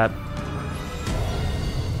those set up.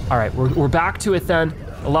 All right, we're back to it then.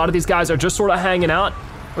 A lot of these guys are just sort of hanging out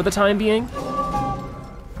for the time being,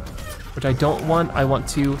 which I don't want. I want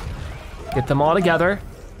to get them all together,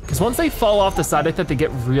 because once they fall off the side, I think they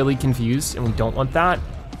get really confused, and we don't want that.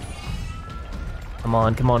 Come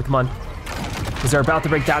on, come on, come on. Because they're about to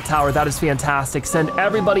break that tower. That is fantastic. Send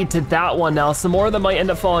everybody to that one now. Some more of them might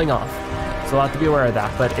end up falling off, so I'll have to be aware of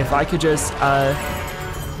that. But if I could just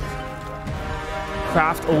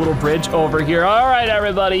craft a little bridge over here. All right,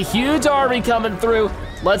 everybody, huge army coming through.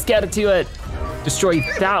 Let's get it to it. Destroy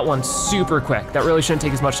that one super quick. That really shouldn't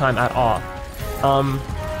take as much time at all.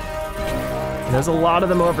 There's a lot of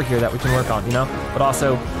them over here that we can work on, you know? But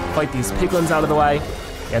also fight these piglins out of the way,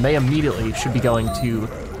 and they immediately should be going to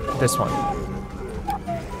this one.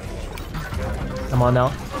 Come on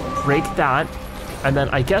now, break that. And then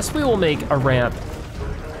I guess we will make a ramp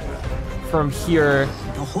from here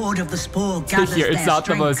The Horde of the Spore to gathers here. It's their not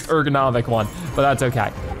the most strength. ergonomic one, but that's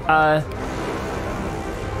okay.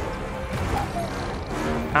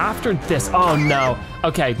 After this, oh no.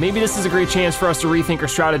 Okay, maybe this is a great chance for us to rethink our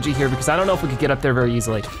strategy here, because I don't know if we could get up there very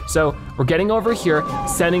easily. So we're getting over here,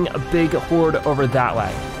 sending a big horde over that way.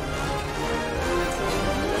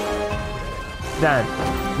 Then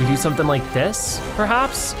we do something like this,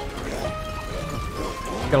 perhaps?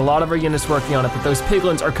 Got a lot of our units working on it, but those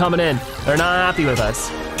piglins are coming in. They're not happy with us.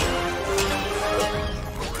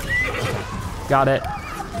 Okay, got it.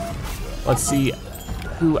 Let's see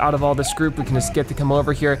who out of all this group we can just get to come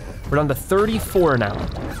over here. We're down to 34 now,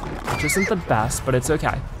 which isn't the best, but it's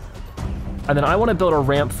okay. And then I want to build a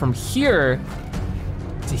ramp from here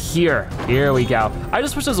to here. Here we go. I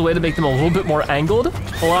just wish there was a way to make them a little bit more angled.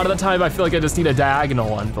 A lot of the time I feel like I just need a diagonal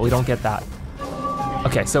one, but we don't get that.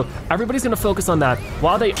 Okay, so everybody's gonna focus on that.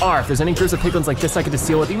 While they are, if there's any groups of piglins like this I could just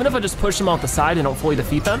deal with, even if I just push them off the side and don't fully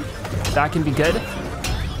defeat them, that can be good.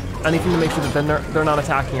 Anything to make sure that they're not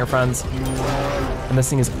attacking our friends. And this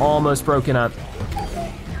thing is almost broken up.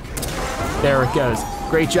 There it goes.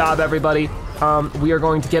 Great job, everybody. We are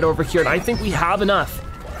going to get over here, and I think we have enough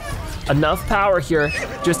power here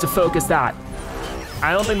just to focus that.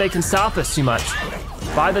 I don't think they can stop us too much.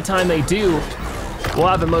 By the time they do, we'll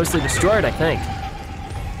have it mostly destroyed, I think.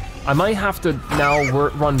 I might have to now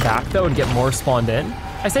run back though and get more spawned in.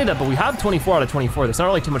 I say that, but we have 24 out of 24. There's not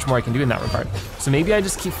really too much more I can do in that regard. So maybe I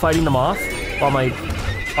just keep fighting them off while my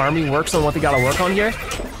army works on what they gotta work on here.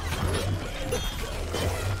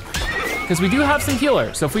 Because we do have some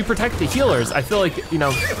healers. So if we protect the healers, I feel like, you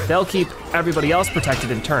know, they'll keep everybody else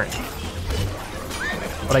protected in turn.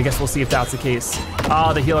 But I guess we'll see if that's the case.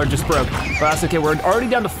 Ah, the healer just broke, but that's okay. We're already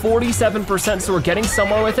down to 47%, so we're getting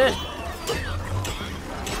somewhere with it.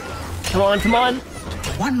 Come on, come on.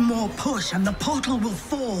 One more push and the portal will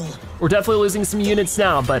fall. We're definitely losing some units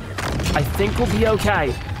now, but I think we'll be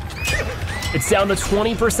okay. It's down to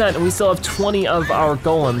 20%, and we still have 20 of our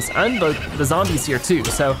golems and the zombies here too,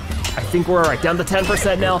 so I think we're all right. Down to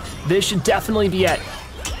 10% now. This should definitely be it.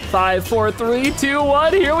 5, 4, 3, 2,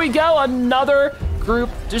 1, here we go. Another group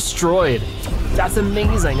destroyed. That's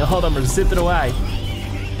amazing. Hold on, we're zipping away.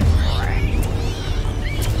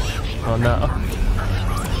 Oh no.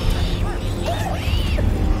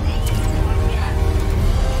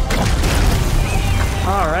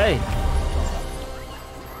 All right.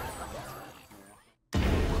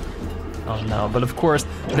 Oh no, but of course,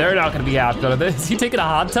 they're not gonna be happy about this. Is he taking a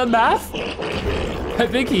hot tub bath? I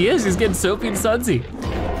think he is, he's getting soapy and sudsy.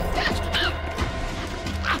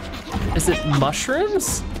 Is it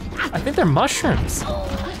mushrooms? I think they're mushrooms.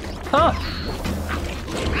 Huh.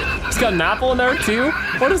 He's got an apple in there too?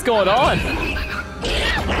 What is going on?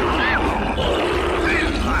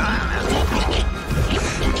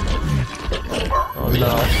 Oh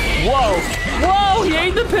no. Whoa, whoa, he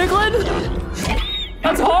ate the piglin?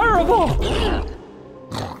 That's horrible. The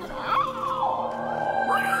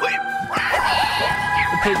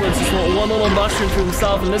piglins just want one little mushroom to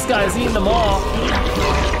himself and this guy's eating them all.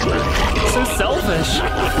 So selfish.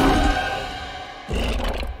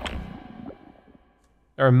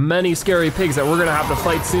 There are many scary pigs that we're gonna have to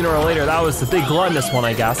fight sooner or later. That was the big gluttonous one,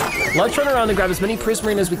 I guess. Let's run around and grab as many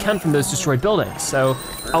prismarine as we can from those destroyed buildings. So,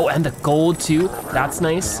 oh, and the gold too, that's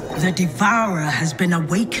nice. The devourer has been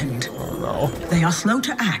awakened. Oh no. They are slow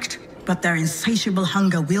to act, but their insatiable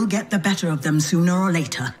hunger will get the better of them sooner or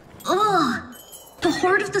later. Ugh! The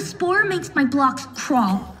horde of the spore makes my blocks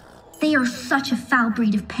crawl. They are such a foul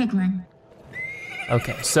breed of piglin.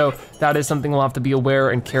 Okay, so that is something we'll have to be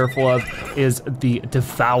aware and careful of, is the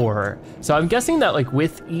devourer. So I'm guessing that like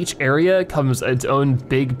with each area comes its own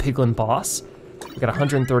big piglin boss. We got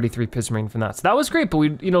 133 prismarine from that. So that was great, but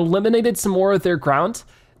we eliminated some more of their ground.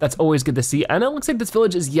 That's always good to see. And it looks like this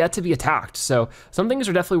village is yet to be attacked. So some things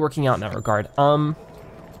are definitely working out in that regard. I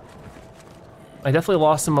definitely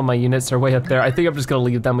lost some of my units. They're way up there. I think I'm just gonna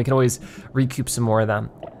leave them. We can always recoup some more of them.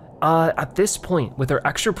 At this point, with our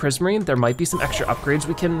extra prismarine, there might be some extra upgrades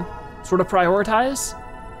we can sort of prioritize.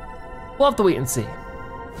 We'll have to wait and see.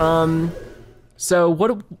 So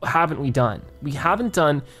what haven't we done? We haven't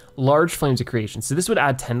done large flames of creation. So this would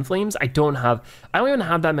add 10 flames. I don't even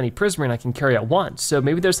have that many prismarine I can carry at once. So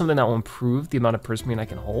maybe there's something that will improve the amount of prismarine I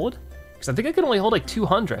can hold. Because I think I can only hold like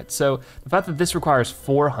 200. So the fact that this requires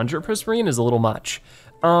 400 prismarine is a little much.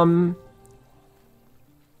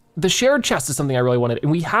 The shared chest is something I really wanted,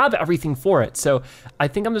 and we have everything for it. So I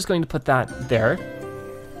think I'm just going to put that there.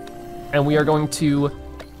 And we are going to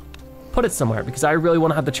put it somewhere because I really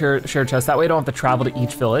want to have the shared chest. That way I don't have to travel to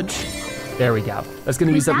each village. There we go. That's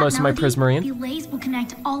gonna use up most of my prismarine. The lays will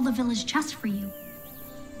connect all the village chests for you.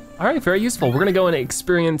 All right, very useful. We're gonna go and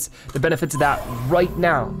experience the benefits of that right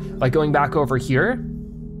now by going back over here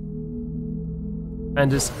and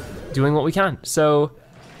just doing what we can. So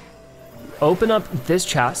open up this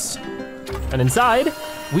chest, and inside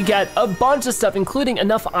we get a bunch of stuff, including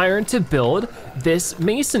enough iron to build this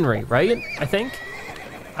masonry, right? I think.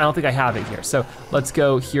 I don't think I have it here. So let's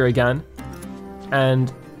go here again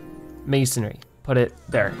and masonry, put it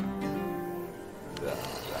there.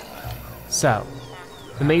 So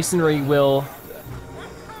the masonry will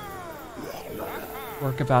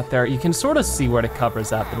work about there. You can sort of see what it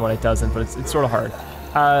covers up and what it doesn't, but it's sort of hard.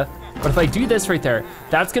 But if I do this right there,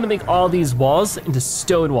 that's gonna make all these walls into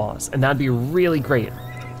stone walls, and that'd be really great.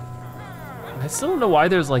 I still don't know why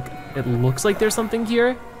there's like, it looks like there's something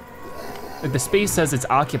here. Like the space says it's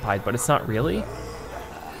occupied, but it's not really.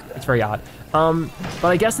 It's very odd. But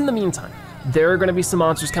I guess in the meantime, there are gonna be some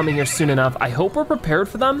monsters coming here soon enough. I hope we're prepared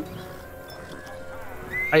for them.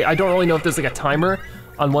 I don't really know if there's like a timer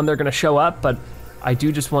on when they're gonna show up, but I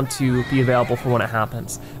do just want to be available for when it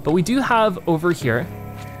happens. But we do have over here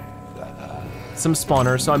some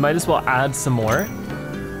spawners, so I might as well add some more.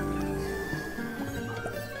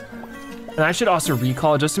 And I should also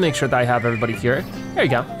recall just to make sure that I have everybody here. There you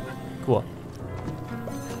go, cool.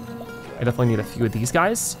 I definitely need a few of these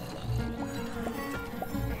guys.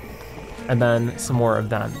 And then some more of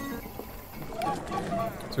them.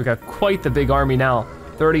 So we got quite the big army now.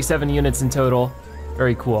 37 units in total,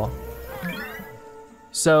 very cool.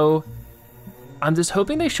 So I'm just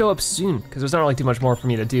hoping they show up soon because there's not really too much more for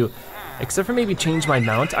me to do, except for maybe change my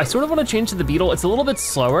mount. I sort of want to change to the beetle. It's a little bit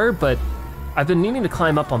slower, but I've been needing to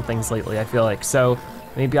climb up on things lately, I feel like. So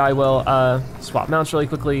maybe I will swap mounts really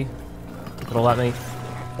quickly. It'll let me.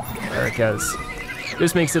 There it goes.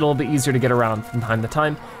 This makes it a little bit easier to get around from time to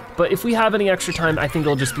time. But if we have any extra time, I think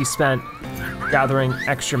it'll just be spent gathering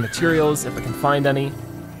extra materials if I can find any.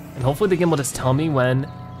 And hopefully the game will just tell me when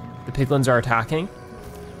the piglins are attacking.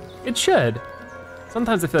 It should.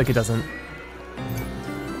 Sometimes I feel like it doesn't.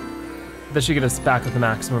 That should get us back at the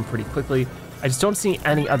maximum pretty quickly. I just don't see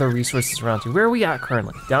any other resources around here. Where are we at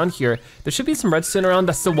currently? Down here. There should be some redstone around.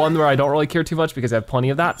 That's the one where I don't really care too much because I have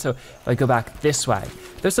plenty of that. So if I go back this way,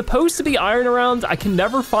 there's supposed to be iron around. I can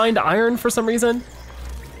never find iron for some reason.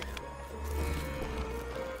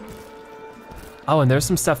 Oh, and there's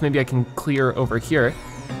some stuff maybe I can clear over here.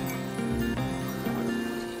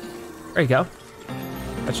 There you go.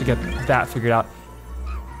 I should get that figured out.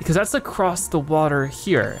 Because that's across the water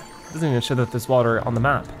here. It doesn't even show that there's water on the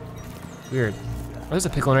map. Weird. Oh, there's a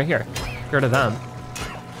piglin right here. Get rid of them.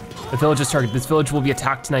 The village is targeted. This village will be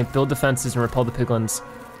attacked tonight. Build defenses and repel the piglins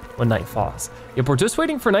when night falls. Yep, we're just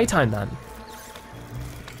waiting for nighttime then.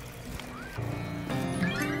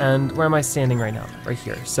 And where am I standing right now? Right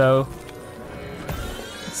here. So,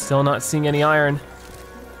 still not seeing any iron.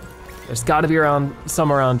 There's gotta be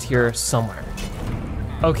some around here somewhere.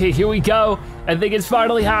 Okay, here we go. I think it's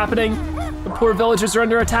finally happening. The poor villagers are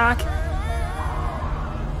under attack.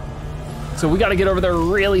 So we gotta get over there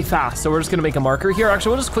really fast. So we're just gonna make a marker here. Actually,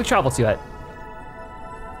 we'll just quick travel to it.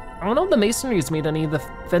 I don't know if the masonry has made any of the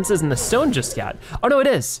fences in the stone just yet. Oh no, it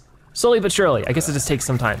is. Slowly but surely. I guess it just takes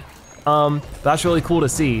some time. That's really cool to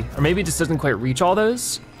see. Or maybe it just doesn't quite reach all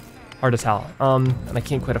those. Hard to tell. And I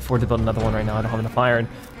can't quite afford to build another one right now. I don't have enough iron.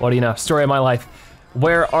 What do you know? Story of my life.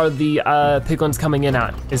 Where are the piglins coming in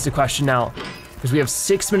at is the question now. Because we have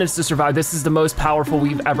 6 minutes to survive. This is the most powerful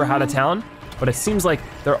we've ever had a town. But it seems like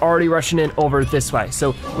they're already rushing in over this way.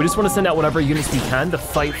 So we just want to send out whatever units we can to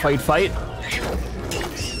fight.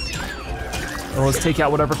 And let's take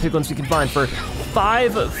out whatever piglins we can find for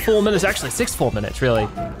 5 full minutes, actually 6 full minutes, really.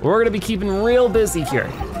 We're gonna be keeping real busy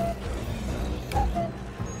here.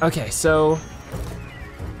 Okay, so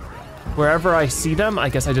wherever I see them, I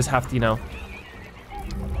guess I just have to, you know,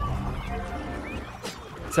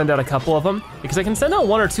 send out a couple of them because I can send out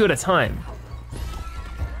 1 or 2 at a time.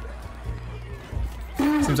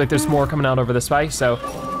 Seems like there's more coming out over this way, so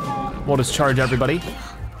we'll just charge everybody.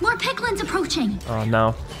 More piglins approaching. Oh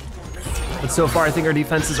no. But so far, I think our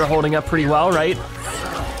defenses are holding up pretty well, right?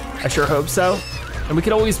 I sure hope so. And we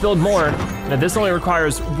could always build more. Now this only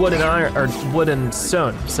requires wood and iron, or wood and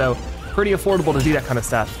stone, so pretty affordable to do that kind of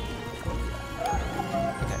stuff.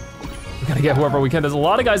 Okay, we gotta get whoever we can. There's a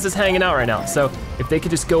lot of guys just hanging out right now, so if they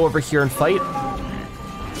could just go over here and fight,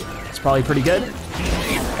 it's probably pretty good.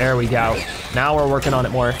 There we go. Now we're working on it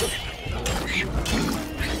more.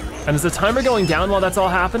 And is the timer going down while that's all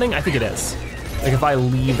happening? I think it is. Like if I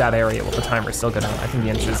leave that area, will the timer still go down? I think the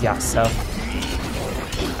answer is yes, so.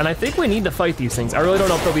 And I think we need to fight these things. I really don't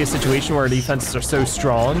know if there'll be a situation where our defenses are so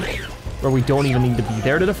strong where we don't even need to be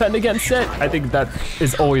there to defend against it. I think that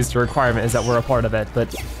is always the requirement, is that we're a part of it,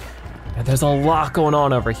 but yeah, there's a lot going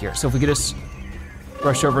on over here. So if we could just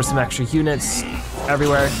brush over some extra units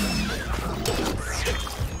everywhere.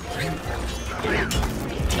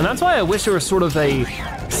 And that's why I wish there was sort of a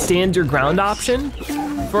stand your ground option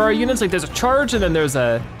for our units. Like there's a charge and then there's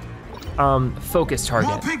a focus target.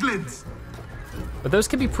 More piglins! But those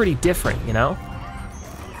could be pretty different, you know?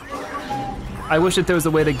 I wish that there was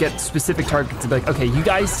a way to get specific targets to be like, okay, you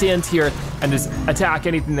guys stand here and just attack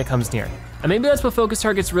anything that comes near. And maybe that's what focus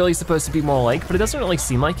target's really supposed to be more like, but it doesn't really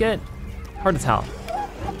seem like it. Hard to tell.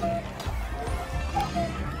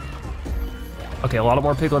 Okay, a lot of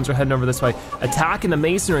more piglins are heading over this way. Attack in the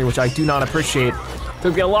masonry, which I do not appreciate.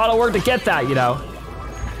 There'll be a lot of work to get that, you know?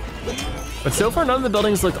 But so far, none of the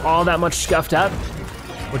buildings look all that much scuffed up,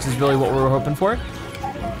 which is really what we were hoping for.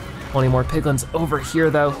 Plenty more piglins over here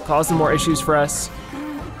though, causing more issues for us.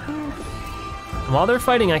 And while they're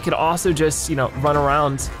fighting, I could also just, you know, run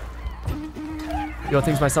around, do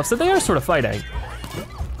things myself. So they are sort of fighting.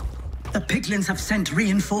 The piglins have sent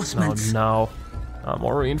reinforcements. Oh no,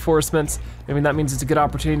 more reinforcements. Maybe that means it's a good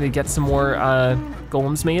opportunity to get some more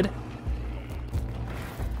golems made.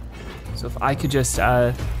 So if I could just,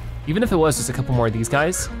 even if it was just a couple more of these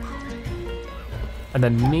guys, and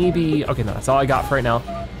then maybe, okay, no, that's all I got for right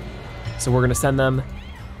now. So we're gonna send them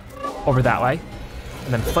over that way,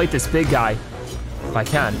 and then fight this big guy, if I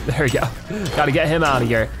can. There we go. Gotta get him out of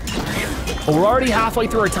here. Well, we're already halfway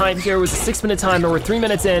through our time here. It was a 6-minute timer, we're 3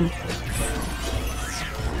 minutes in.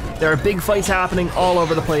 There are big fights happening all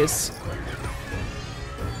over the place.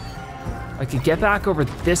 I could get back over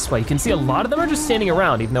this way. You can see a lot of them are just standing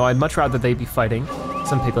around, even though I'd much rather they be fighting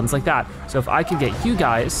some piglins like that. So if I could get you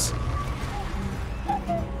guys,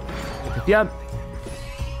 yep.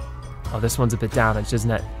 Oh, this one's a bit damaged,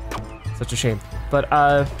 isn't it? Such a shame. But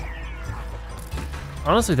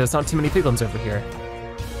honestly, there's not too many piglins over here.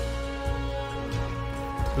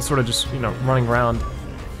 They're sort of just, you know, running around.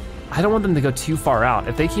 I don't want them to go too far out.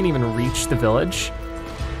 If they can't even reach the village,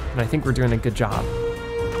 then I think we're doing a good job.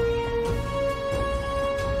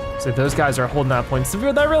 So those guys are holding that point. So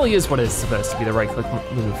that really is what is supposed to be the right click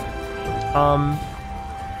move.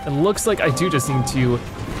 It looks like I do just need to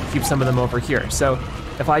keep some of them over here. So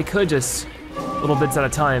if I could just, little bits at a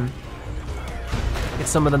time, get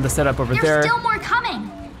some of them to set up over there. There's still more coming.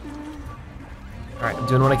 All right, I'm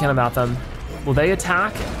doing what I can about them. Will they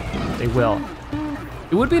attack? They will.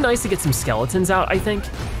 It would be nice to get some skeletons out, I think.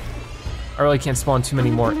 I really can't spawn too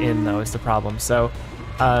many more in though, is the problem. So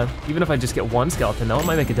even if I just get one skeleton though, it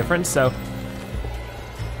might make a difference. So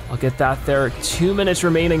I'll get that there. 2 minutes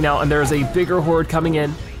remaining now, and there's a bigger horde coming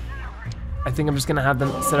in. I think I'm just gonna have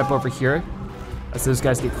them set up over here as those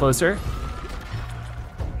guys get closer.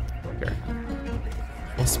 Here.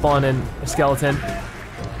 We'll spawn in a skeleton.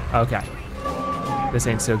 Okay. This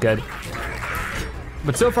ain't so good.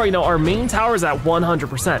 But so far, you know, our main tower is at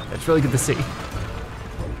 100%. It's really good to see.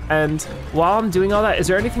 And while I'm doing all that, is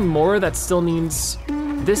there anything more that still needs,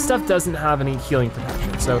 this stuff doesn't have any healing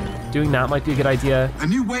protection, so doing that might be a good idea. A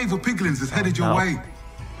new wave of piglins is headed your way.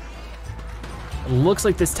 It looks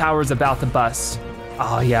like this tower is about to bust.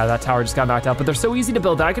 Oh yeah, that tower just got knocked out, but they're so easy to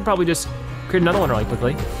build that I could probably just create another one really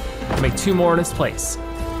quickly. Make 2 more in its place.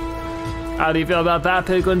 How do you feel about that,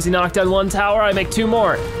 piglins? You knocked down 1 tower, I make 2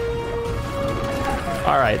 more.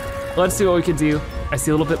 All right, let's see what we can do. I see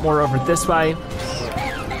a little bit more over this way.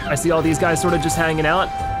 I see all these guys sort of just hanging out.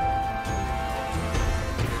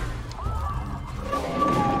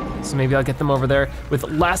 So maybe I'll get them over there with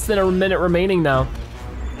less than a minute remaining now.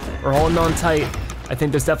 We're holding on tight. I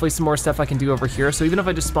think there's definitely some more stuff I can do over here. So even if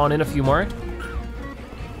I just spawn in a few more,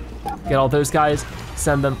 get all those guys,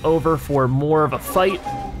 send them over for more of a fight.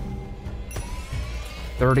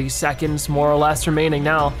 30 seconds more or less remaining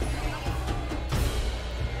now.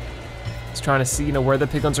 Just trying to see, you know, where the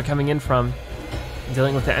piglins are coming in from. I'm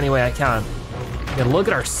dealing with it any way I can. Yeah, look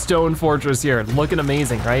at our stone fortress here, looking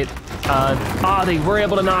amazing, right? They were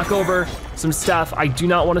able to knock over some stuff. I do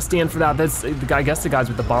not want to stand for that. That's, I guess, the guys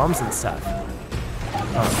with the bombs and stuff.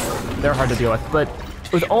 They're hard to deal with, but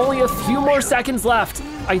with only a few more seconds left,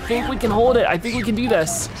 I think we can hold it. I think we can do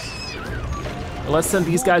this. Let's send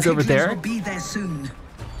these guys over there. Will be there soon.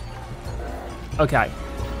 Okay.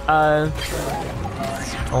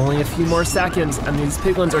 Only a few more seconds, and these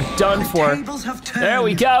piglins are done for. Tables have turned. There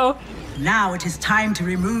we go. Now it is time to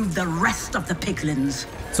remove the rest of the piglins.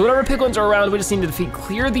 So whatever piglins are around, we just need to defeat,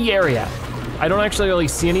 clear the area. I don't actually really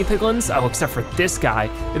see any piglins, except for this guy.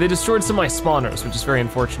 They destroyed some of my spawners, which is very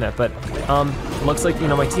unfortunate, but it looks like, you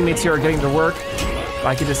know, my teammates here are getting to work. If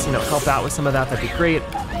I could just, you know, help out with some of that, that'd be great.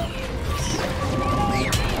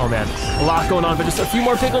 Oh man, a lot going on, but just a few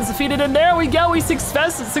more piglins defeated, and there we go, we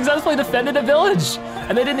successfully defended a village.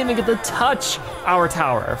 And they didn't even get to touch our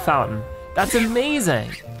tower, or fountain. That's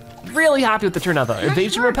amazing. Really happy with the turnout though.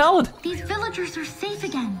 Evasion repelled. These villagers are safe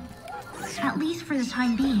again, at least for the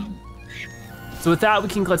time being. So with that, we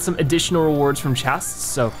can collect some additional rewards from chests.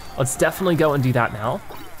 So let's definitely go and do that now.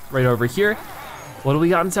 Right over here. What do we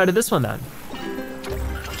got inside of this one then?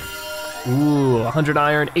 Ooh, 100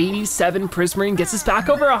 iron, 87 prismarine gets us back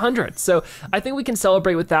over 100. So I think we can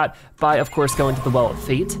celebrate with that by, of course, going to the Well of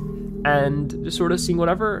Fate and just sort of seeing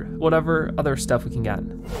whatever other stuff we can get.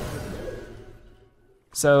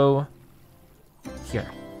 So, here.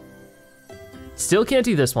 Still can't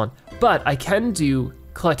do this one, but I can do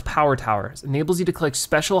collect power towers. Enables you to collect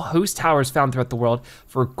special host towers found throughout the world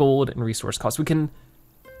for gold and resource costs. We can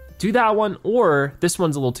do that one, or this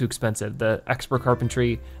one's a little too expensive, the expert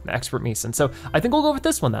carpentry and the expert mason. So I think we'll go with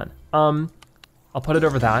this one then. I'll put it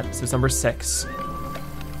over that, so it's number 6.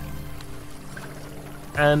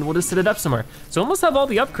 and we'll just set it up somewhere. So almost have all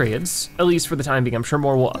the upgrades, at least for the time being. I'm sure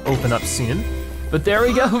more will open up soon. But there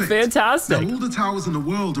we go, fantastic. Now all the towers in the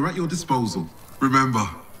world are at your disposal. Remember,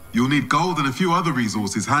 you'll need gold and a few other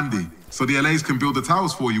resources handy, so the LAs can build the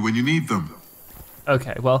towers for you when you need them.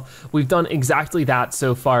 Okay, well, we've done exactly that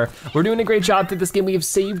so far. We're doing a great job through this game. We have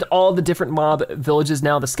saved all the different mob villages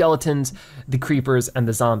now, the skeletons, the creepers, and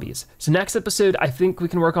the zombies. So next episode, I think we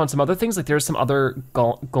can work on some other things. Like there's some other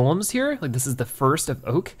golems here. Like this is the first of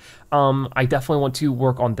Oak. I definitely want to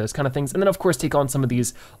work on those kind of things. And then of course, take on some of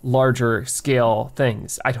these larger scale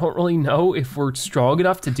things. I don't really know if we're strong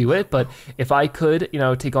enough to do it, but if I could, you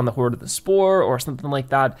know, take on the Horde of the Spore or something like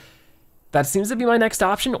that, that seems to be my next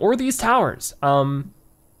option, or these towers.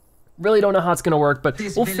 Really don't know how it's gonna work, but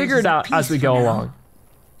we'll figure it out as we go along.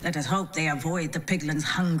 Let us hope they avoid the piglins'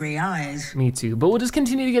 hungry eyes. Me too, but we'll just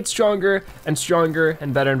continue to get stronger and stronger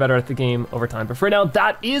and better at the game over time. But for now,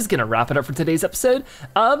 that is gonna wrap it up for today's episode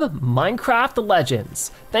of Minecraft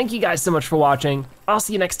Legends. Thank you guys so much for watching. I'll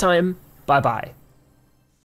see you next time. Bye-bye.